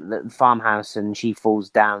farmyard, the farmhouse, and she falls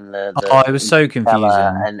down the oh, it was so confusing.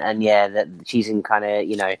 And yeah, that she's in kind of,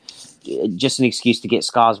 just an excuse to get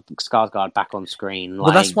Skarsgård back on screen. Like,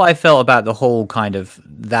 well, that's what I felt about the whole kind of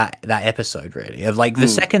that episode, really. Of like the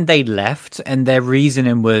second they left, and their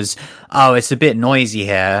reasoning was, oh, it's a bit noisy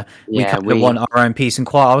here. We kind of want our own peace and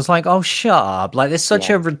quiet. I was like, oh, shut up! Like, there's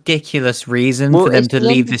such a ridiculous reason for them to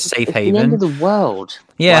leave this safe haven. The end of the world.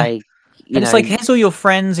 Yeah. Like, and it's like, here's all your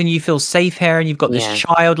friends, and you feel safe here, and you've got this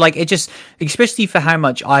child. Like, it just, especially for how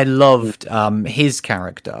much I loved his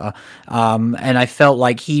character, and I felt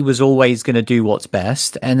like he was always going to do what's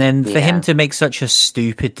best. And then for him to make such a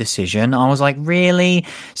stupid decision, I was like, really?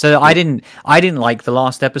 So I didn't like the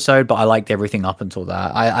last episode, but I liked everything up until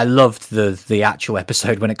that. I loved the actual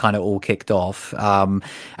episode when it kind of all kicked off, and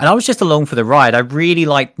I was just along for the ride. I really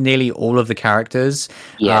liked nearly all of the characters.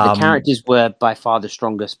 Yeah, the characters were by far the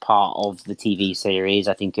strongest part of the TV series.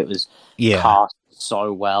 I think it was cast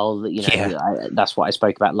so well that, that's what I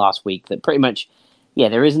spoke about last week, that pretty much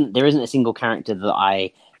there isn't a single character that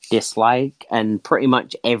I dislike, and pretty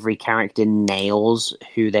much every character nails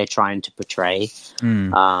who they're trying to portray.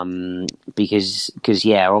 Because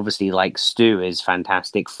obviously, like, Stu is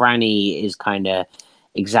fantastic, Franny is kind of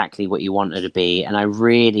exactly what you want her to be, and I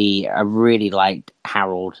really liked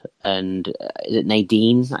Harold and is it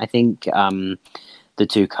Nadine, I think, the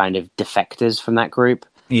two kind of defectors from that group.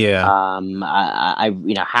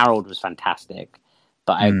 I Harold was fantastic,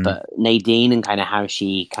 but Nadine and kind of how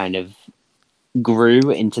she kind of grew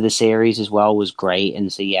into the series as well was great.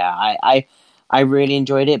 And so I really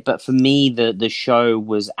enjoyed it. But for me, the show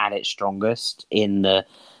was at its strongest in the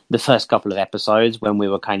first couple of episodes, when we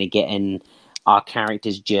were kind of getting our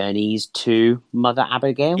characters' journeys to Mother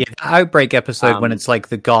Abigail. Yeah, the Outbreak episode, when it's like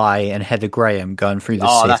the guy and Heather Graham going through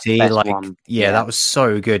the city. That was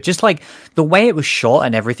so good. Just like the way it was shot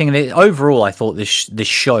and everything. And overall, I thought this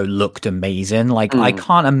show looked amazing. Like, I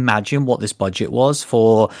can't imagine what this budget was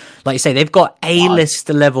for. Like you say, they've got A-list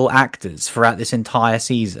level actors throughout this entire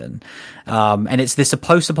season. And it's this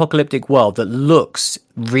post-apocalyptic world that looks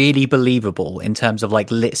really believable in terms of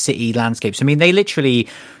like lit city landscapes. I mean, they literally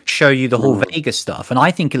show you the whole Vegas stuff, and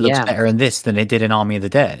I think it looks better in this than it did in Army of the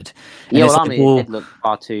Dead. And Army of the Dead looked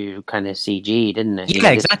far too kind of CG, didn't it? Yeah,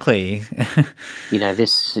 exactly.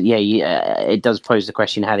 It does pose the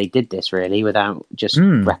question how they did this really without just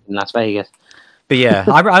wrecking Las Vegas. But yeah,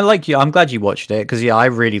 I like you. I'm glad you watched it because I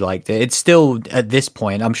really liked it. It's still at this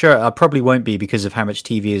point. I'm sure I probably won't be because of how much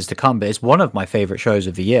TV is to come. But it's one of my favorite shows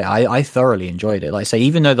of the year. I thoroughly enjoyed it. Like I say,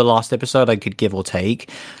 even though the last episode I could give or take,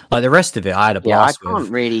 like the rest of it, I had a blast. I can't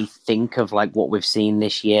really think of like what we've seen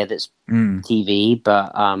this year that's TV,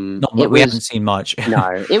 but we haven't seen much.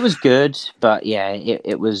 No, it was good, but yeah,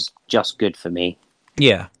 it was just good for me.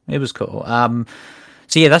 Yeah, it was cool.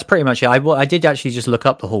 So yeah, that's pretty much it. I did actually just look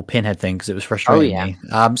up the whole Pinhead thing because it was frustrating me.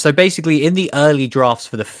 So basically, in the early drafts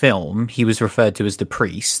for the film, he was referred to as the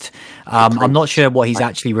priest. I'm not sure what he's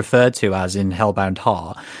actually referred to as in Hellbound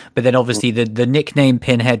Heart, but then obviously the nickname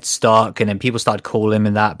Pinhead stuck, and then people started calling him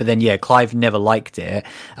in that. But then yeah, Clive never liked it,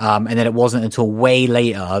 and then it wasn't until way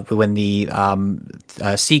later when the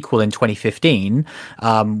sequel in 2015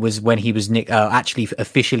 was when he was actually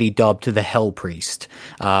officially dubbed the Hell Priest.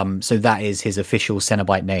 So that is his official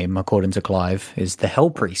Cenobite name, according to Clive, is the Hell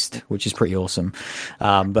Priest, which is pretty awesome.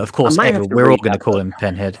 But of course, we're all going to call him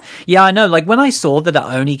Pinhead. Yeah, I know. Like when I saw that it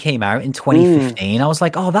only came out in 2015, I was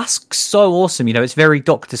like, oh, that's so awesome. You know, it's very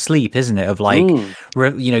Doctor Sleep, isn't it? Of like,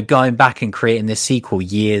 going back and creating this sequel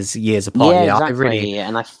years apart. Yeah, exactly.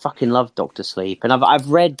 And I fucking love Doctor Sleep. And I've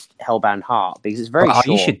read Hellbound Heart because it's very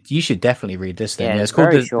short. You should definitely read this thing. Yeah, it's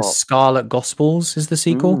called the Scarlet Gospels is the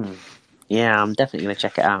sequel. Yeah, I'm definitely going to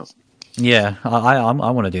check it out. Yeah, I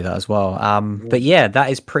want to do that as well. But yeah, that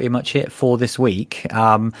is pretty much it for this week.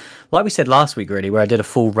 Like we said last week, really, where I did a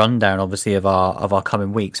full rundown, obviously, of our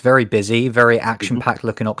coming weeks. Very busy, very action-packed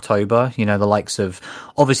looking October. You know, the likes of,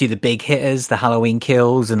 obviously, the big hitters, the Halloween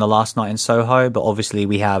Kills and the Last Night in Soho. But obviously,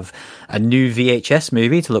 we have a new VHS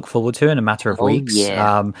movie to look forward to in a matter of weeks.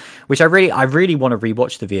 Yeah. Which I really want to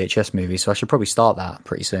rewatch the VHS movie, so I should probably start that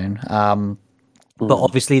pretty soon. But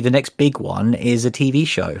obviously the next big one is a TV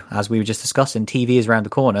show. As we were just discussing, TV is around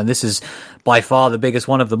the corner. And this is by far the biggest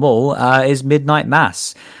one of them all, is Midnight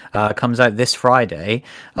Mass. Comes out this Friday.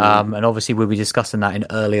 And obviously we'll be discussing that in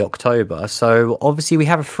early October. So obviously we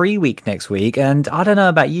have a free week next week. And I don't know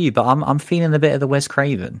about you, but I'm feeling a bit of the Wes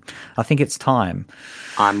Craven. I think it's time.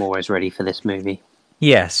 I'm always ready for this movie.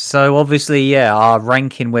 Yes, so obviously, our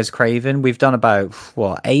ranking Wes Craven, we've done about,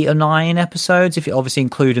 8 or 9 episodes, if you're obviously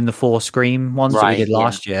including the 4 Scream ones that we did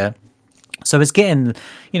last year. So it's getting,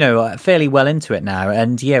 fairly well into it now.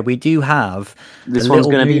 And yeah, we do have this one's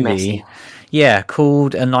going to be messy. Yeah,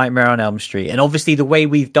 called A Nightmare on Elm Street. And obviously the way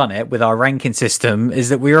we've done it with our ranking system is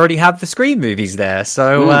that we already have the Scream movies there.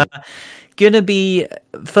 So gonna be,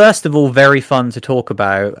 first of all, very fun to talk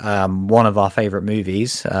about one of our favorite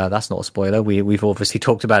movies. That's not a spoiler. We've obviously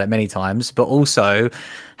talked about it many times, but also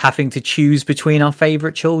having to choose between our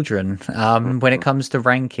favorite children when it comes to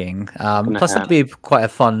ranking. Plus, that'd be quite a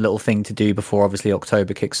fun little thing to do before obviously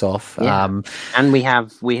October kicks off. Yeah. And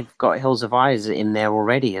we've got Hills of Eyes in there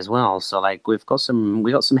already as well. So like we got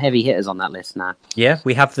some heavy hitters on that list now. Yeah,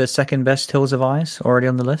 we have the second best Hills of Eyes already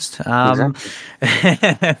on the list.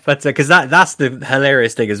 Exactly. But because that's the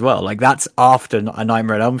hilarious thing as well. Like that's after A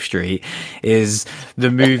Nightmare on Elm Street is the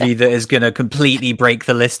movie that is going to completely break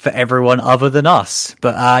the list for everyone other than us.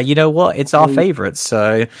 But you know what? It's our favourites,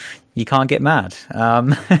 so you can't get mad.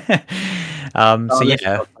 So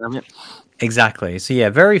yeah. Exactly. So yeah,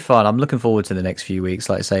 very fun. I'm looking forward to the next few weeks.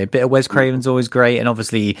 Like I say, a bit of Wes Craven's always great, and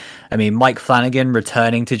obviously, I mean, Mike Flanagan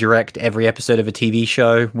returning to direct every episode of a TV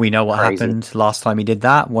show. We know what happened last time he did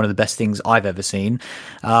that. One of the best things I've ever seen.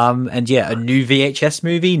 And yeah, a new VHS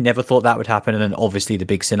movie. Never thought that would happen, and then obviously the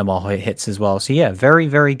big cinema hits as well. So yeah, very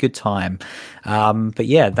very good time. But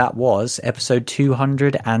yeah, that was episode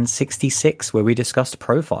 266 where we discussed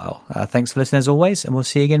Profile. Thanks for listening as always, and we'll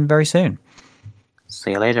see you again very soon. See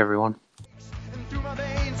you later, everyone. Through my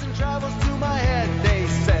veins and travels to my head, they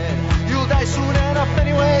said you'll die soon enough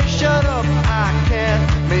anyway. Shut up, I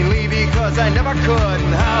can't, mainly because I never could.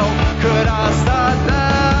 How could I start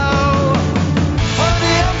that?